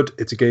 you should.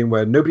 It's a game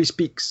where nobody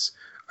speaks,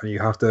 and you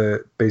have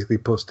to basically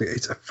post it.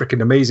 It's a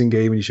freaking amazing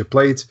game, and you should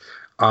play it.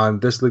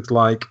 And this looked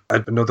like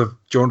another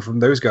jaunt from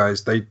those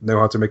guys. They know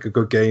how to make a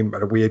good game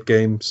and a weird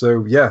game.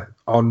 So, yeah,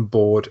 on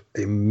board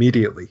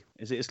immediately.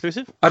 Is it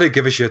exclusive? I don't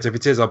give a shit. If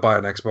it is, I'll buy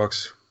an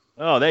Xbox.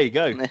 Oh, there you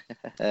go.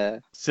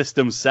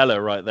 System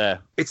seller right there.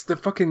 It's the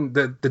fucking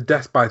the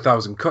death by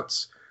 1,000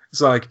 cuts.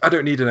 It's like, I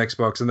don't need an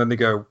Xbox. And then they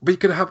go, but you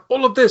could have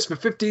all of this for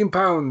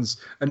 £15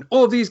 and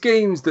all of these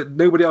games that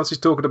nobody else is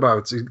talking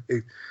about,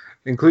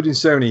 including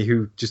Sony,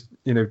 who just,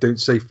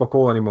 don't say fuck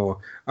all anymore.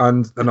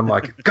 And then I'm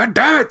like, God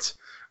damn it!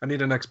 I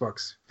need an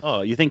Xbox.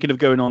 Oh, you're thinking of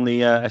going on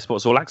the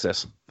Xbox All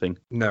Access thing?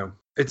 No.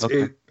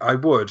 I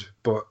would,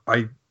 but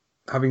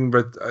having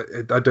read,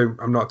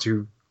 I'm not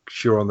too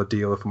sure on the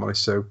deal, if I'm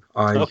honest. So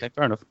okay,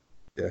 fair enough.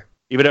 Yeah.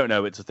 If you don't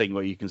know, it's a thing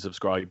where you can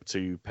subscribe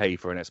to pay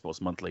for an Xbox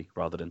monthly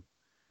rather than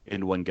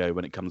in one go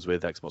when it comes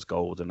with Xbox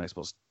Gold and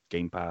Xbox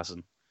Game Pass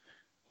and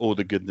all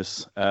the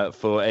goodness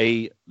for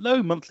a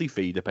low monthly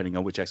fee depending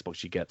on which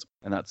Xbox you get.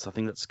 And I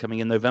think that's coming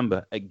in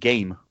November at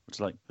Game, which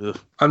is like, ugh.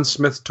 And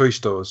Smith Toy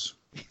Stores.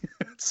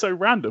 It's so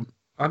random.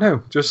 I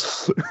know,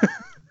 just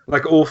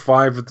like all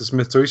 5 of the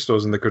Smith Toy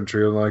Stores in the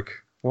country are like,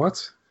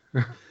 what?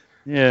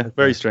 Yeah,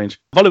 very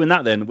strange. Following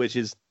that then, which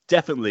is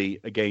definitely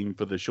a game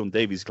for the Sean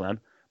Davies clan,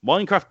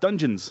 Minecraft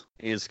Dungeons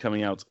is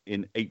coming out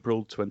in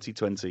April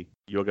 2020.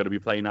 You're going to be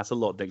playing that a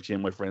lot next year,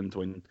 my friend.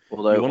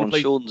 Although on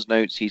Sean's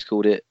notes, he's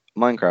called it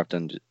Minecraft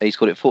dungeons. He's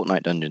called it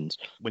Fortnite Dungeons.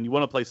 When you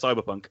want to play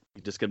Cyberpunk,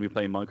 you're just going to be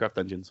playing Minecraft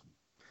Dungeons.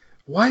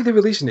 Why are they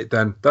releasing it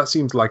then? That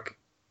seems like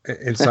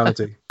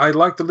insanity. I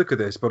like the look of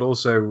this, but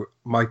also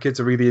my kids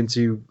are really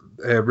into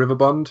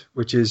Riverbond,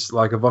 which is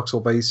like a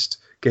voxel-based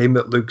game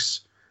that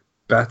looks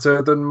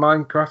better than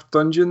Minecraft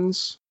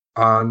Dungeons.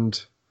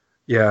 And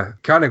yeah,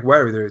 kind of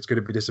wary that it's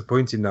going to be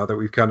disappointing now that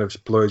we've kind of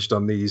splurged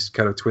on these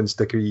kind of twin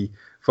sticky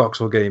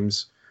voxel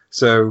games.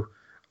 So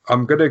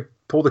I'm going to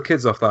pull the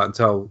kids off that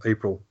until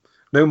April.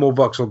 No more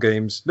voxel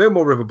games. No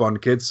more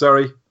Riverbond, kids.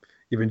 Sorry.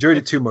 You've enjoyed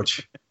it too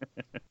much.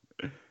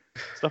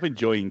 Stop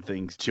enjoying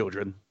things,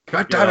 children.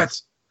 God damn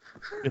it.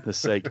 Goodness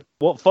sake.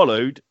 What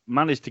followed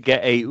managed to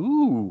get a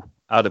ooh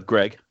out of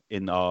Greg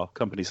in our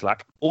company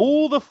Slack.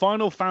 All the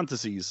Final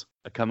Fantasies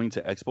are coming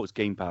to Xbox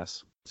Game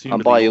Pass.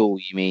 And by all,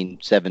 you mean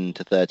 7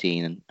 to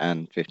 13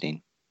 and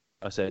 15?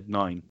 I said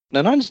 9.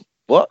 No, 9's...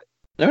 What?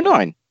 No,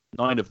 9.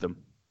 9 of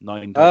them.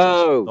 9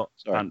 Oh, not,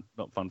 sorry.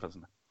 Not Final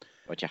Fantasy.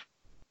 Gotcha.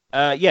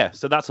 Yeah,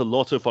 so that's a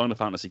lot of Final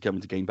Fantasy coming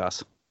to Game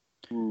Pass.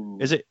 Ooh.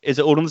 Is it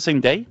all on the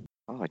same day?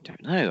 Oh, I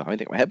don't know. I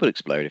think my head would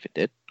explode if it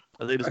did.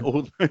 Are they just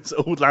it's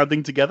all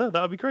landing together?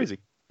 That would be crazy.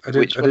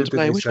 Which one to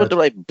play? Which one to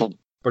play? Boom.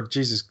 But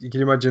Jesus, can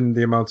you imagine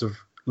the amount of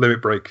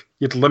limit break?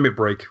 You'd limit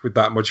break with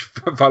that much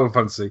Final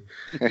Fantasy.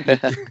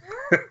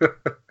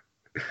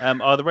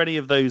 Are there any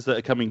of those that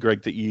are coming,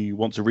 Greg, that you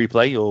want to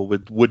replay or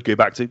would go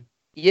back to?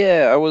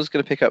 Yeah, I was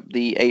going to pick up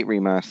the 8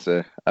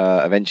 remaster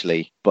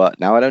eventually, but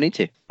now I don't need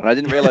to. And I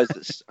didn't realize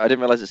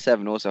that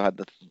 7 also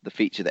had the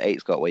feature that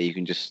 8's got, where you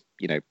can just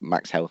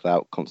max health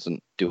out,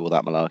 constant do all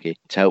that malarkey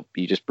to help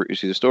you just breeze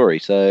through the story.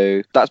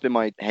 So that's been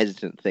my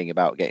hesitant thing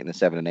about getting the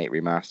 7 and 8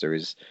 remaster,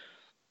 is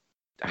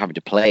having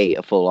to play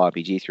a full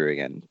RPG through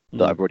again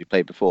that I've already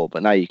played before.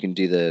 But now you can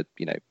do the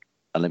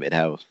unlimited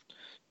health,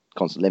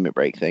 constant limit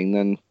break thing.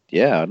 Then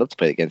yeah, I'd love to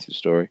play it again through the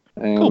story.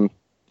 Cool.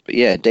 But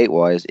yeah, date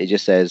wise, it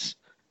just says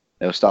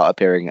they'll start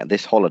appearing at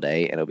this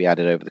holiday, and it'll be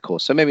added over the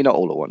course. So maybe not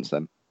all at once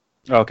then.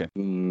 Oh, okay.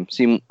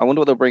 See, I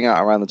wonder what they'll bring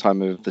out around the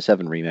time of the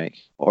 7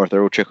 remake, or if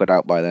they're all trickled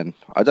out by then.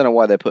 I don't know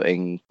why they're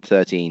putting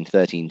 13,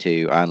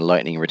 13-2, and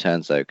Lightning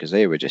Returns, though, because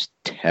they were just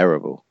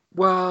terrible.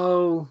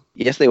 Well...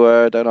 Yes, they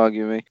were. Don't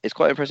argue with me. It's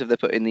quite impressive they're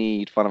putting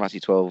the Final Fantasy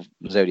 12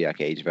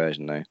 Zodiac Age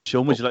version, though.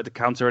 Sean, would you like to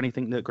counter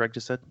anything that Greg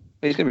just said?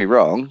 He's going to be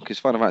wrong, because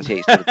Final Fantasy 8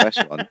 is still the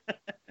best one.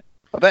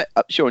 I bet,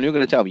 Sean, you're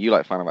going to tell me you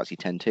like Final Fantasy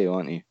 10 too,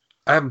 aren't you?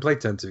 I haven't played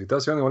 10-2.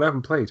 That's the only one I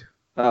haven't played.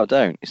 Oh,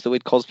 don't. It's the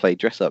weird cosplay,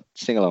 dress-up,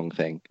 sing-along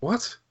thing.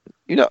 What?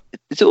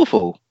 It's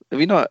awful. Have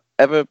you not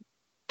ever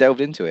delved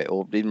into it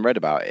or even read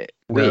about it?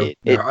 Weird.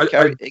 No, I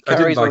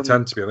didn't like on...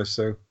 10, to be honest,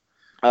 so...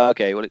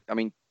 Okay, well, I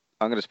mean,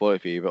 I'm going to spoil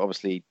it for you, but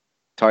obviously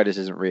Tidus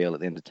isn't real at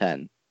the end of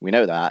 10. We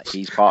know that.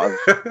 He's part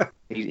of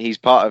he's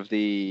part of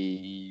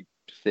the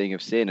thing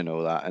of sin and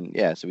all that, and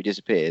yeah, so he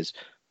disappears.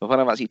 But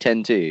Final Fantasy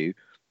 10-2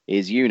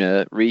 is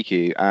Yuna,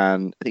 Riku,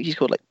 and I think she's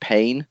called like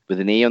Pain with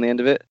an E on the end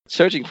of it,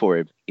 searching for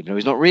him, even though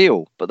he's not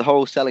real. But the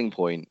whole selling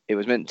point, it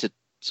was meant to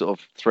sort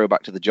of throw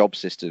back to the job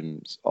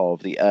systems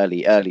of the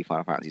early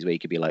Final Fantasies, where you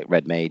could be like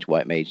red mage,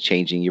 white mage,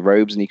 changing your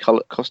robes and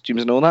your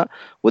costumes and all that.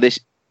 Well, this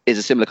is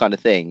a similar kind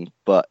of thing,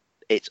 but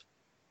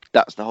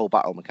that's the whole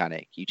battle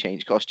mechanic. You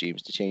change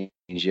costumes to change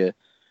your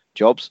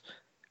jobs,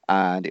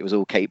 and it was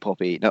all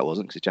K-poppy. No, it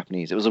wasn't, because it's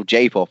Japanese. It was all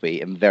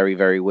J-poppy and very,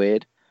 very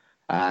weird.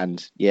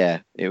 And yeah,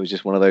 it was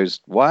just one of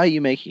those, why are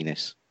you making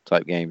this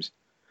type games?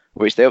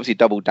 Which they obviously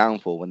doubled down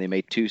for when they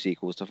made 2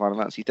 sequels to Final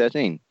Fantasy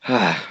 13.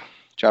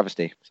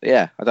 Travesty. So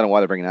yeah, I don't know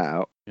why they're bringing that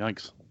out.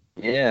 Yikes.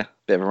 Yeah,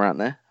 bit of a rant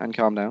there, and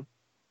calm down.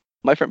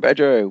 My friend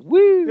Pedro,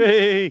 woo!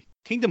 Hey!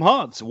 Kingdom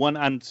Hearts 1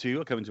 and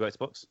 2 are coming to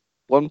Xbox.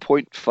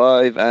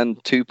 1.5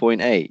 and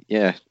 2.8,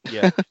 yeah.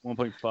 Yeah,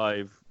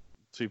 1.5,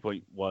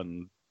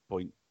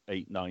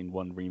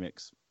 2.1.891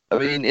 remix. I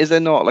mean, is there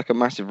not like a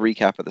massive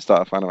recap at the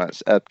start of Final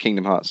Fantasy,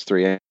 Kingdom Hearts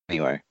 3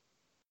 anyway?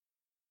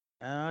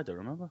 I don't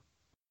remember.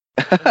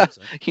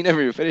 You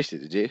never even finished it,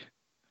 did you?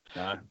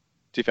 No.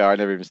 To be fair, I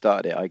never even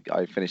started it.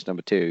 I finished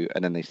number 2,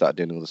 and then they started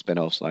doing all the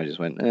spin-offs, and I just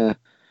went, eh.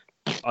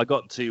 I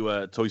got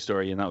to Toy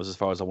Story, and that was as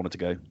far as I wanted to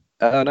go.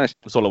 Oh, nice.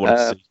 That's all I wanted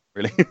to see,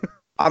 really.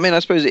 I mean, I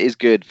suppose it is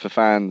good for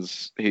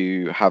fans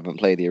who haven't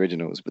played the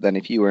originals, but then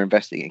if you were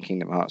investing in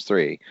Kingdom Hearts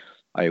 3,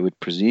 I would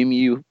presume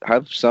you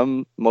have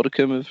some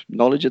modicum of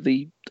knowledge of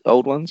the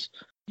old ones.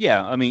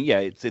 Yeah, I mean, yeah,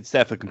 it's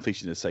there for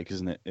completionist sake,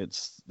 isn't it?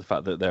 It's the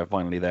fact that they're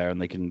finally there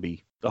and they can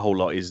be. The whole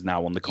lot is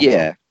now on the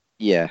console.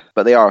 Yeah,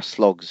 but they are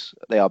slogs.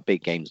 They are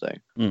big games, though.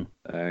 Mm.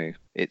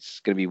 It's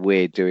going to be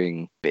weird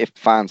if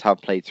fans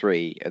have played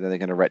 3 and then they're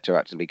going to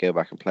retroactively go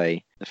back and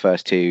play the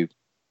first 2,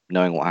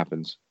 knowing what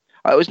happens.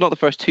 It's not the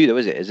first 2, though,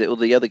 is it? Is it all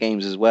the other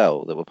games as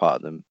well that were part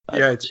of them?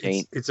 Yeah, it's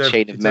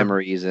Chain of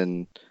Memories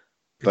and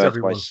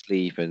Birth by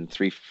Sleep and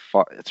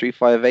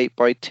 358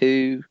 by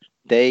 2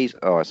 days.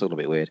 Oh, it's all a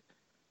bit weird.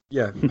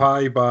 Yeah,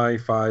 pi by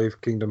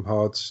 5, Kingdom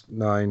Hearts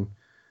 9.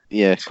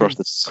 Yeah, cross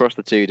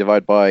the 2,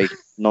 divide by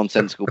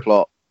nonsensical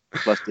plot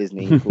plus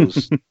Disney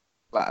equals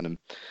platinum.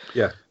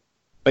 Yeah,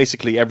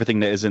 basically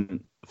everything that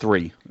isn't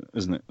 3,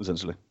 isn't it?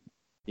 Essentially.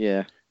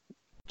 Yeah,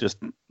 just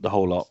the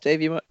whole lot.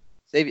 Save you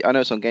I know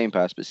it's on Game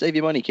Pass, but save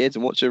your money, kids,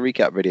 and watch a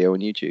recap video on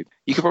YouTube.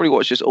 You could probably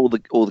watch just all the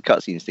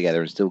cutscenes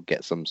together and still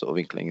get some sort of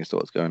inkling as to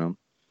what's going on.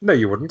 No,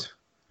 you wouldn't.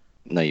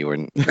 No, you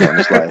wouldn't. Not on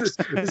the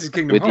slightest. This is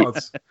Kingdom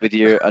Hearts. With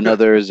your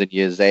Anothers and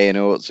your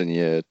Xehanorts and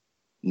your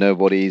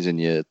Nobodies and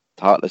your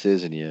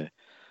Heartlesses and your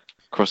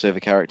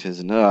crossover characters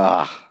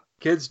and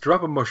Kids,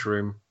 drop a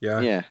mushroom,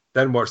 yeah.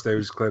 then watch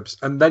those clips,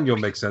 and then you'll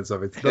make sense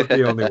of it. That's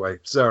the only way.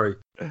 Sorry.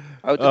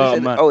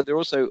 They're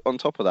also, on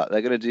top of that,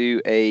 they're going to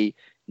do a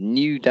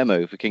new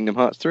demo for Kingdom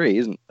Hearts 3,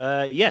 isn't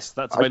it? Yes,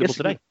 that's available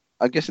today.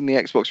 I'm guessing the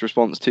Xbox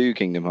response to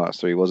Kingdom Hearts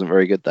 3 wasn't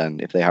very good then,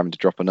 if they're having to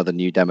drop another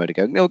new demo to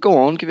go, no, go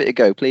on, give it a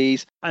go,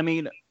 please. I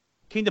mean,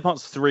 Kingdom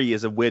Hearts 3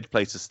 is a weird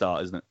place to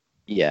start, isn't it?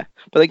 Yeah,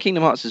 but then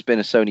Kingdom Hearts has been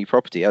a Sony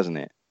property, hasn't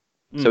it?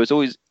 So it's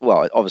always,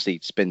 well, it obviously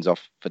spins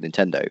off for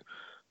Nintendo,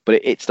 but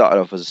it started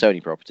off as a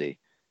Sony property.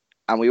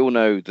 And we all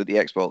know that the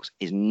Xbox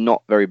is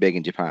not very big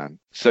in Japan.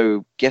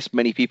 So guess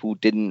many people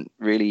didn't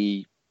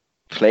really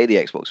play the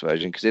Xbox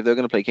version, because if they're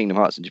going to play Kingdom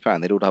Hearts in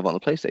Japan, they'd all have it on the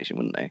PlayStation,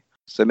 wouldn't they?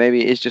 So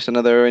maybe it's just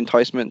another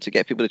enticement to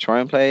get people to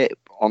try and play it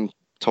on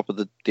top of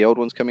the old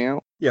ones coming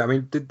out. Yeah, I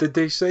mean, did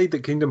they say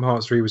that Kingdom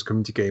Hearts 3 was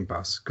coming to Game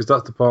Pass? Because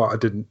that's the part I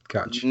didn't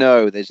catch.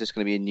 No, there's just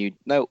going to be a new...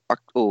 No, I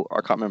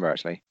can't remember,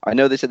 actually. I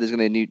know they said there's going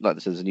to be a new... Like,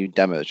 there's a new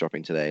demo that's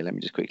dropping today. Let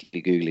me just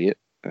quickly Google it.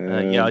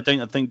 Yeah, I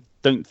don't think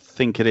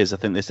it is. I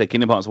think they said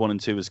Kingdom Hearts 1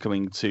 and 2 is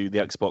coming to the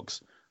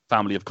Xbox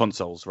family of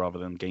consoles rather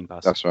than Game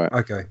Pass. That's right.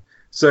 Okay.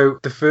 So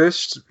the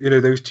first,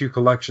 those two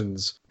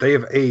collections, they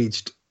have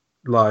aged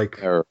like...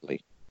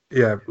 terribly.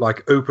 Yeah,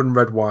 like open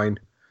red wine.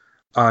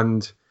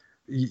 And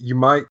you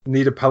might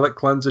need a palate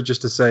cleanser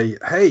just to say,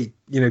 hey,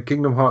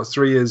 Kingdom Hearts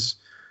 3 is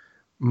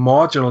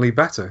marginally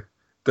better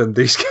than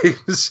these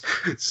games.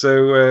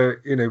 So,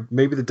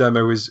 maybe the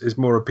demo is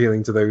more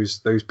appealing to those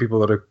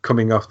people that are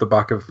coming off the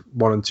back of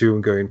 1 and 2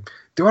 and going,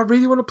 do I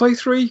really want to play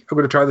 3? I'm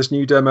going to try this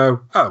new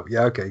demo. Oh,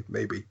 yeah, okay,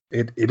 maybe.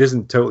 It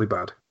isn't totally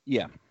bad.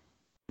 Yeah.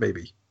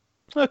 Maybe.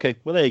 Okay,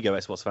 well, there you go,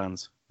 Xbox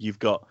fans. You've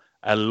got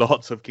a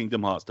lot of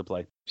Kingdom Hearts to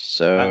play.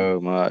 So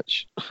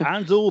much.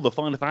 And all the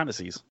Final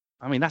Fantasies.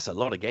 I mean, that's a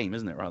lot of game,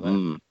 isn't it, right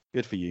there?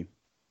 Good for you.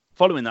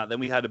 Following that, then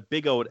we had a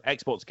big old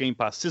Xbox Game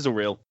Pass sizzle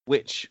reel,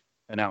 which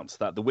announced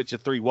that The Witcher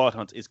 3 Wild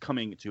Hunt is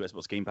coming to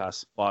Xbox Game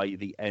Pass by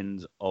the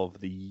end of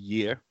the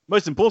year.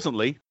 Most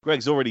importantly,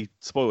 Greg's already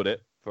spoiled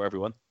it for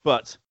everyone,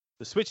 but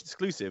the Switch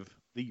exclusive,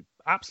 the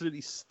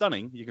absolutely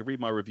stunning, you can read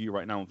my review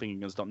right now on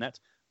thinkinguns.net,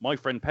 My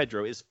Friend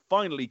Pedro is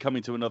finally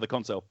coming to another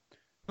console.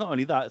 Not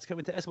only that, it's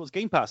coming to Xbox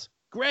Game Pass.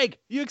 Greg,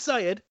 you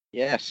excited?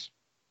 Yes,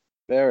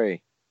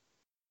 very.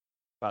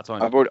 About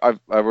time. I've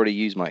already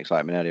used my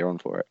excitement earlier on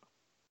for it.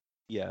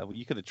 Yeah, well,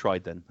 you could have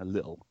tried then a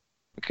little.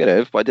 I could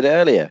have, but I did it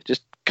earlier.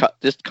 Just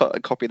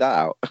copy that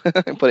out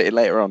and put it in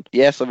later on.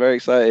 Yes, I'm very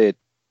excited.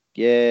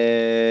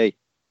 Yay!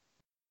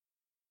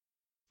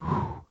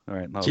 All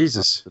right,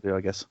 Jesus, to do,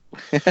 I guess.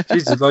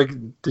 Jesus,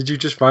 did you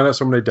just find out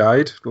somebody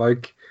died?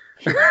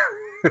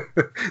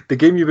 The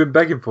game you've been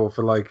begging for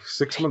like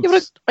 6 months. Yeah,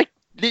 but I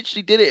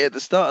literally did it at the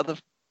start of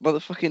the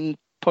motherfucking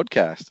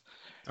podcast.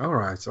 All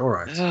right.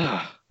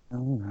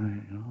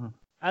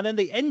 And then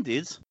they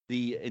ended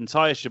the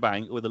entire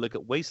shebang with a look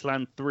at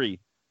Wasteland 3.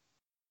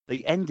 They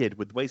ended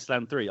with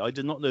Wasteland 3. I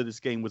did not know this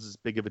game was as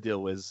big of a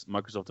deal as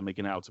Microsoft are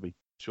making it out to be.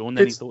 Sean,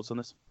 any thoughts on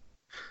this?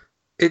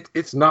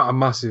 It's not a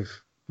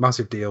massive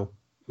deal.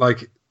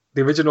 Like,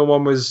 the original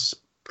one was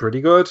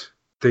pretty good.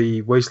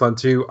 The Wasteland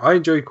 2, I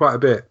enjoyed quite a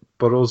bit,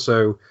 but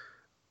also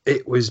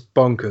it was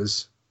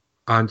bonkers.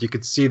 And you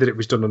could see that it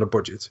was done on a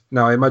budget.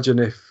 Now, I imagine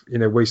if,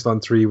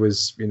 Wasteland 3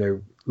 was,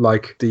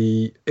 like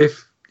the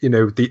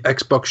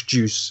Xbox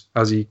juice,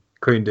 as he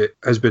coined it,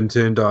 has been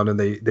turned on and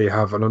they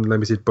have an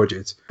unlimited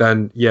budget,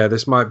 then, yeah,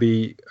 this might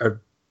be a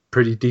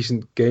pretty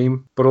decent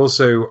game. But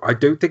also, I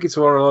don't think it's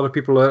what a lot of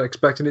people are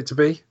expecting it to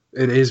be.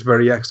 It is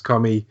very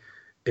XCOM-y.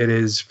 It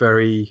is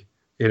very,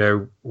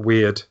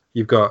 weird.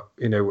 You've got,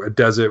 a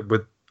desert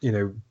with,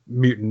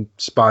 mutant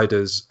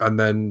spiders and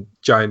then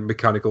giant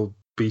mechanical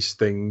beast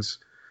things.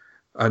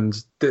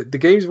 And the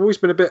game's always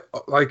been a bit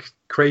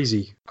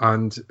crazy,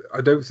 and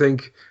I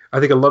think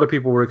a lot of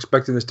people were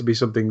expecting this to be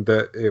something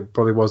that it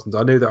probably wasn't.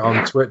 I know that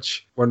on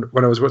Twitch, when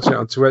I was watching it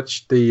on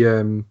Twitch,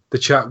 the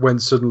chat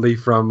went suddenly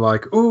from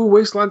 "Oh,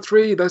 Wasteland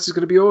 3, this is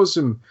going to be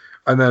awesome,"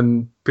 and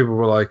then people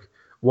were like,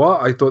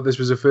 "What? I thought this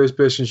was a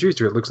first-person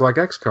shooter. It looks like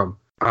XCOM."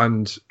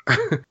 And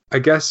I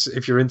guess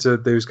if you're into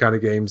those kind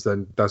of games,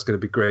 then that's going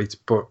to be great.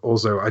 But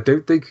also, I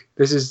don't think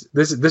this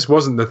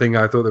wasn't the thing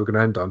I thought they were going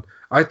to end on.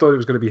 I thought it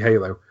was going to be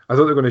Halo. I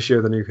thought they were going to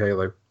show the new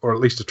Halo, or at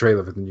least a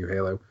trailer for the new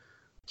Halo.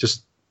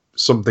 Just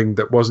something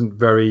that wasn't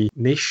very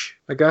niche,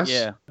 I guess.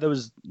 Yeah, there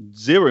was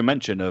zero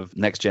mention of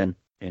next gen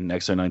in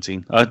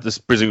X019.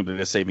 Presumably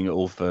they're saving it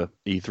all for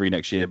E3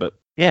 next year, but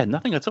yeah,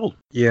 nothing at all.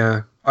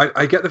 Yeah,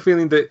 I get the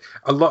feeling that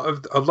a lot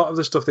of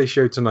the stuff they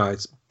showed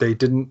tonight, they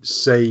didn't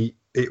say.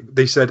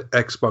 They said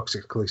Xbox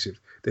exclusive.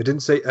 They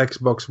didn't say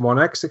Xbox One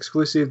X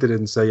exclusive. They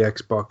didn't say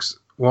Xbox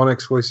One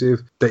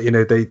exclusive.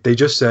 They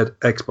just said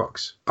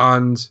Xbox.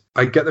 And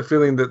I get the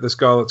feeling that the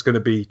Scarlet's going to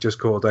be just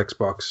called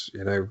Xbox.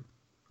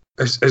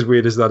 As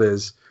weird as that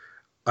is.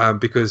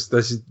 because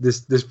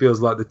this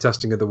feels like the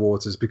testing of the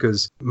waters,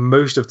 because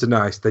most of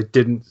tonight they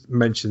didn't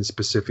mention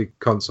specific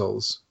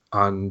consoles.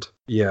 And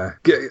yeah,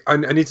 I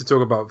need to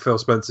talk about Phil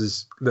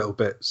Spencer's little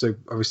bit. So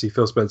obviously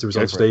Phil Spencer was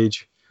on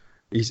stage.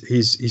 He's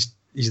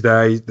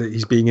there.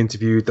 He's being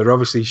interviewed. They're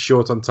obviously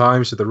short on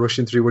time, so they're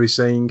rushing through what he's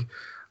saying.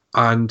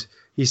 And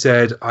he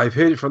said, "I've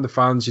heard it from the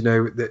fans.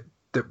 That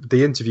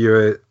the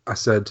interviewer, I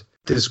said,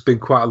 there's been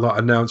quite a lot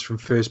announced from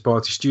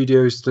first-party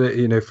studios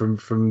today.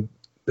 From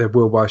their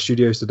worldwide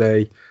studios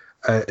today.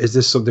 Is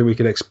this something we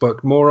can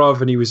expect more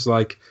of?" And he was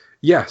like,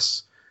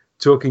 "Yes.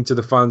 Talking to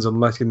the fans and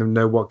letting them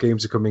know what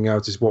games are coming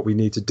out is what we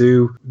need to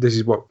do. This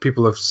is what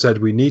people have said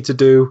we need to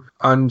do."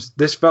 And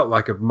this felt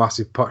like a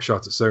massive pot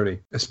shot at Sony,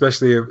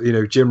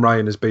 especially Jim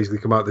Ryan has basically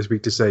come out this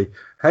week to say,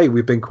 "Hey,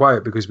 we've been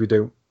quiet because we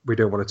don't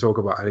want to talk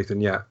about anything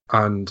yet."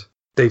 And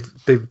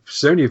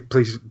Sony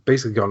have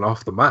basically gone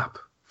off the map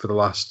for the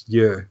last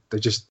year. They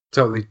just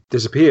totally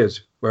disappeared.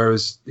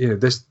 Whereas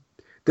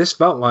this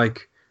felt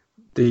like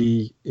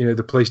the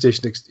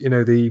PlayStation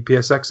the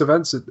PSX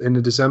events in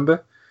the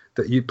December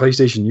that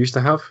PlayStation used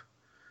to have.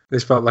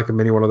 This felt like a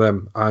mini one of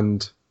them.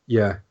 And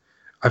yeah,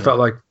 I felt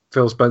like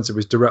Phil Spencer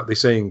was directly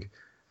saying,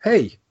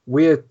 "Hey,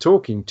 we're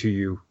talking to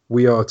you.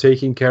 We are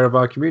taking care of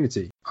our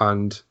community."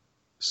 And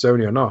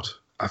Sony are not.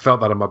 I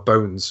felt that in my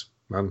bones,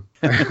 man.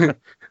 I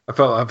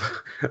felt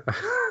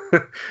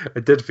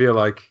it did feel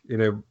like,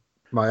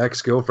 my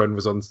ex-girlfriend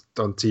was on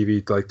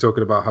TV, like,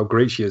 talking about how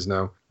great she is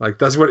now. Like,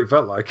 that's what it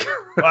felt like.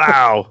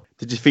 Wow.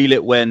 Did you feel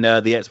it when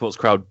the Xbox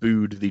crowd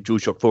booed the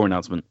DualShock 4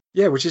 announcement?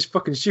 Yeah, which is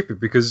fucking stupid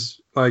because,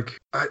 like,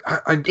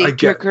 I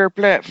get her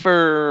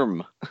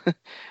platform. It's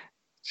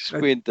just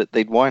weird that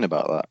they'd whine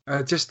about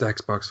that. Just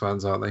Xbox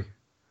fans, aren't they?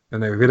 I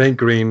know, if it ain't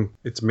green,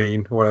 it's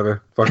mean, or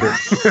whatever. Fuck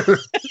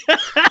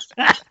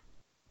it.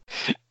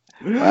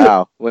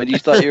 Wow. When did you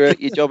start your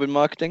job in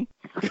marketing?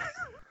 I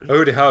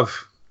already have.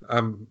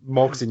 I'm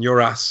marketing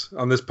your ass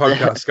on this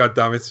podcast. God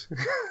damn it!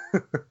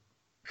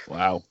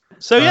 Wow.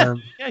 So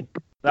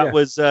that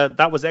was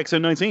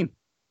X019.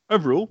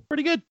 Overall,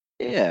 pretty good.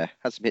 Yeah,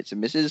 had some hits and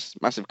misses.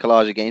 Massive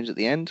collage of games at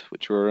the end,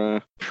 which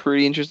were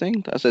pretty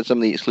interesting. I said some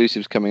of the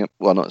exclusives coming up.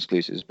 Well, not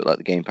exclusives, but like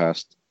the Game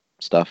Pass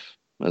stuff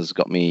has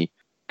got me,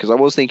 because I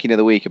was thinking the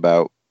other week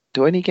about,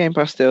 do I need Game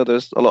Pass still?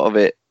 There's a lot of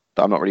it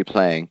that I'm not really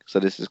playing, so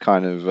this is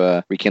kind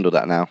of rekindled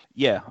that now.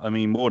 Yeah, I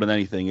mean, more than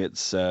anything,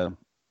 it's.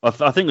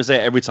 I think we say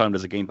it every time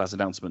there's a Game Pass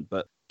announcement,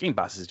 but Game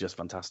Pass is just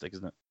fantastic,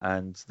 isn't it?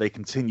 And they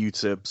continue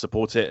to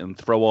support it and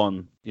throw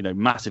on,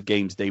 massive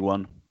games day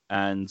one.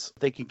 And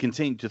they can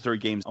continue to throw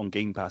games on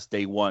Game Pass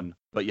day one,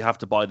 but you have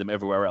to buy them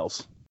everywhere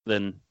else.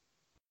 Then,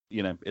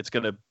 it's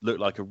going to look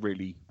like a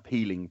really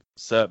appealing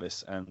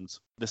service. And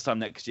this time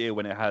next year,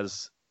 when it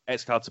has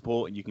xCloud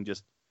support and you can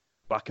just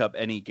back up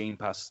any Game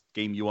Pass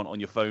game you want on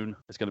your phone,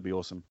 it's going to be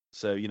awesome.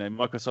 So,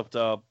 Microsoft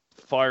are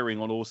firing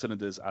on all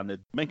cylinders and they're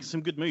making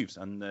some good moves,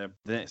 and the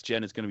next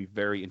gen is going to be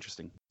very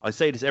interesting. I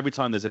say this every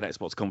time there's an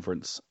Xbox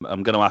conference.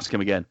 I'm going to ask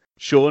him again.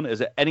 Sean, is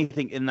there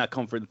anything in that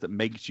conference that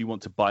makes you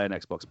want to buy an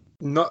Xbox?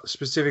 Not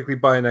specifically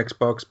buy an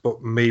Xbox,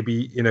 but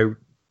maybe,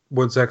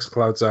 once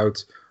xCloud's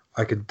out,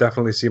 I could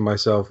definitely see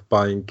myself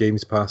buying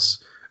Games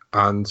Pass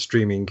and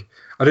streaming.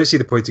 I don't see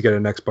the point to get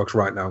an Xbox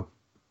right now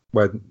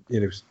when,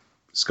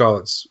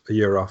 Scarlett's a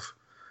year off.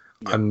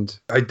 Yep. And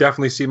I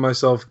definitely see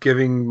myself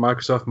giving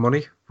Microsoft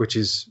money, which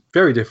is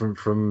very different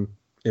from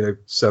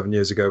 7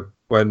 years ago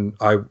when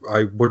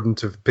I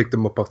wouldn't have picked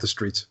them up off the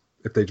street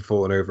if they'd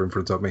fallen over in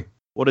front of me.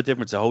 What a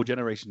difference a whole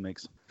generation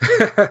makes.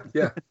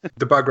 Yeah.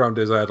 The background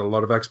is I had a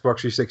lot of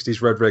Xbox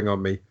 360's Red Ring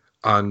on me,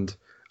 and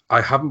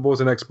I haven't bought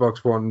an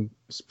Xbox One.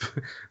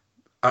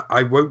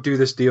 I won't do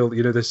this deal,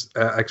 this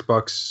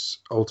Xbox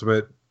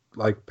Ultimate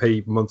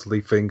pay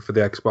monthly thing for the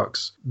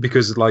Xbox,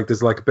 because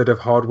there's a bit of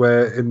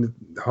hardware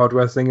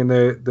thing in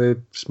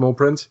the small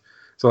print.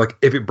 So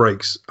if it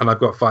breaks, and I've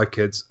got 5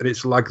 kids, and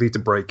it's likely to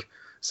break,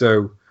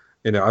 so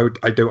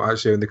I don't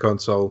actually own the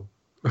console,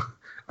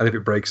 and if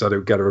it breaks, I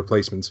don't get a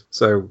replacement.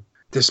 So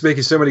they're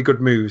making so many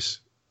good moves,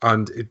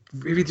 and it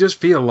really does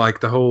feel like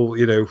the whole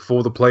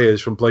for the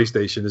players from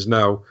PlayStation is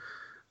now,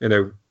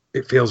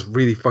 it feels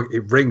really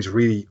it rings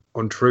really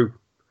untrue,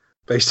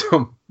 based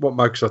on what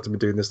Microsoft have been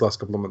doing this last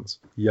couple of months.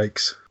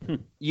 Yikes.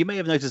 You may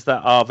have noticed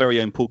that our very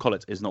own Paul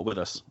Collett is not with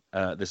us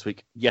this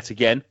week yet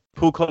again.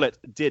 Paul Collett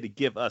did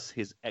give us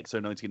his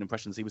X019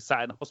 impressions. He was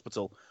sat in a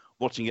hospital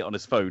watching it on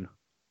his phone.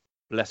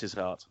 Bless his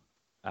heart.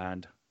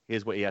 And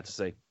here's what he had to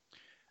say.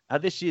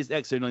 At this year's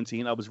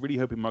X019, I was really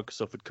hoping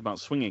Microsoft would come out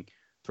swinging,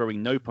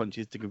 throwing no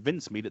punches to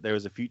convince me that there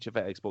is a future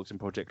for Xbox and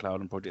Project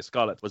Cloud and Project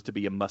Scarlet was to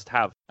be a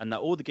must-have, and that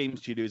all the game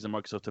studios and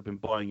Microsoft have been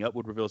buying up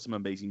would reveal some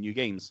amazing new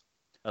games.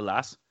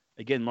 Alas,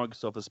 again,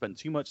 Microsoft has spent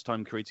too much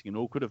time creating an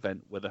awkward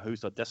event where the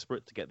hosts are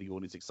desperate to get the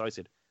audience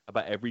excited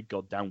about every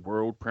goddamn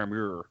world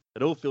premiere.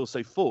 It all feels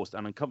so forced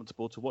and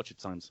uncomfortable to watch at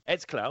times.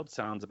 xCloud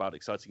sounds about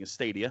exciting as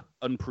Stadia,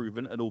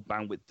 unproven and all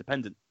bandwidth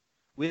dependent.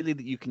 Weirdly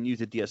that you can use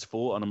a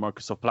DS4 on a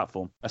Microsoft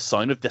platform. A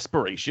sign of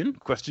desperation? ?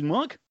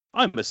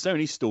 I'm a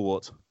Sony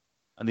stalwart.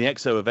 And the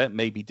XO event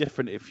may be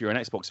different if you're an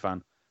Xbox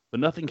fan, but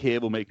nothing here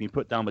will make me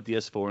put down my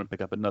DS4 and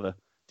pick up another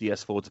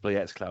DS4 to play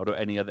xCloud or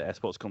any other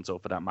Xbox console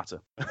for that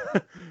matter.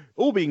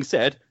 All being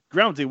said,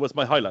 Grounded was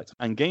my highlight,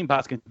 and Game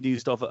Pass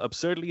continues to offer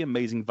absurdly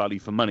amazing value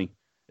for money,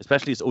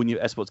 especially as all new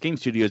Xbox Game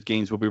Studios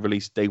games will be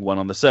released day one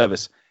on the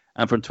service.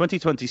 And from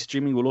 2020,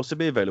 streaming will also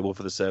be available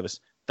for the service.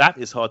 That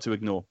is hard to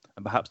ignore,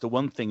 and perhaps the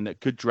one thing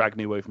that could drag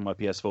me away from my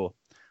PS4.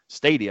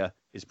 Stadia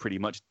is pretty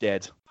much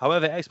dead.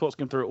 However, Xbox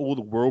can throw all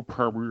the world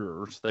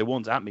premieres they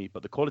want at me,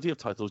 but the quality of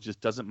titles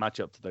just doesn't match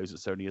up to those that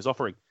Sony is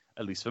offering,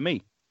 at least for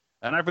me,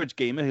 an average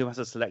gamer who has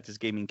to select his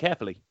gaming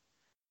carefully.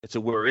 It's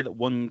a worry that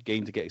one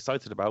game to get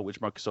excited about,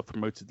 which Microsoft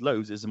promoted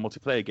loads, is a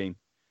multiplayer game.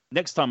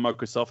 Next time,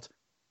 Microsoft,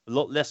 a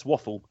lot less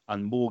waffle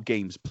and more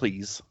games,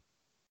 please.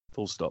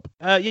 Full stop.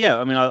 Yeah,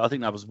 I mean, I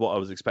think that was what I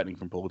was expecting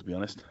from Paul, to be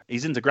honest.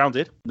 He's into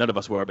Grounded. None of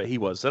us were, but he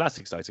was, so that's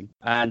exciting.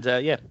 And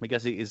yeah, I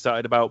guess he's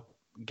excited about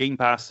Game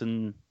Pass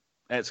and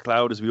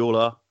xCloud, as we all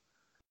are.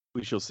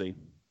 We shall see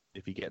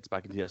if he gets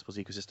back into the Xbox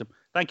ecosystem.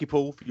 Thank you,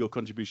 Paul, for your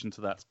contribution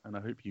to that, and I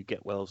hope you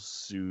get well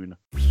soon.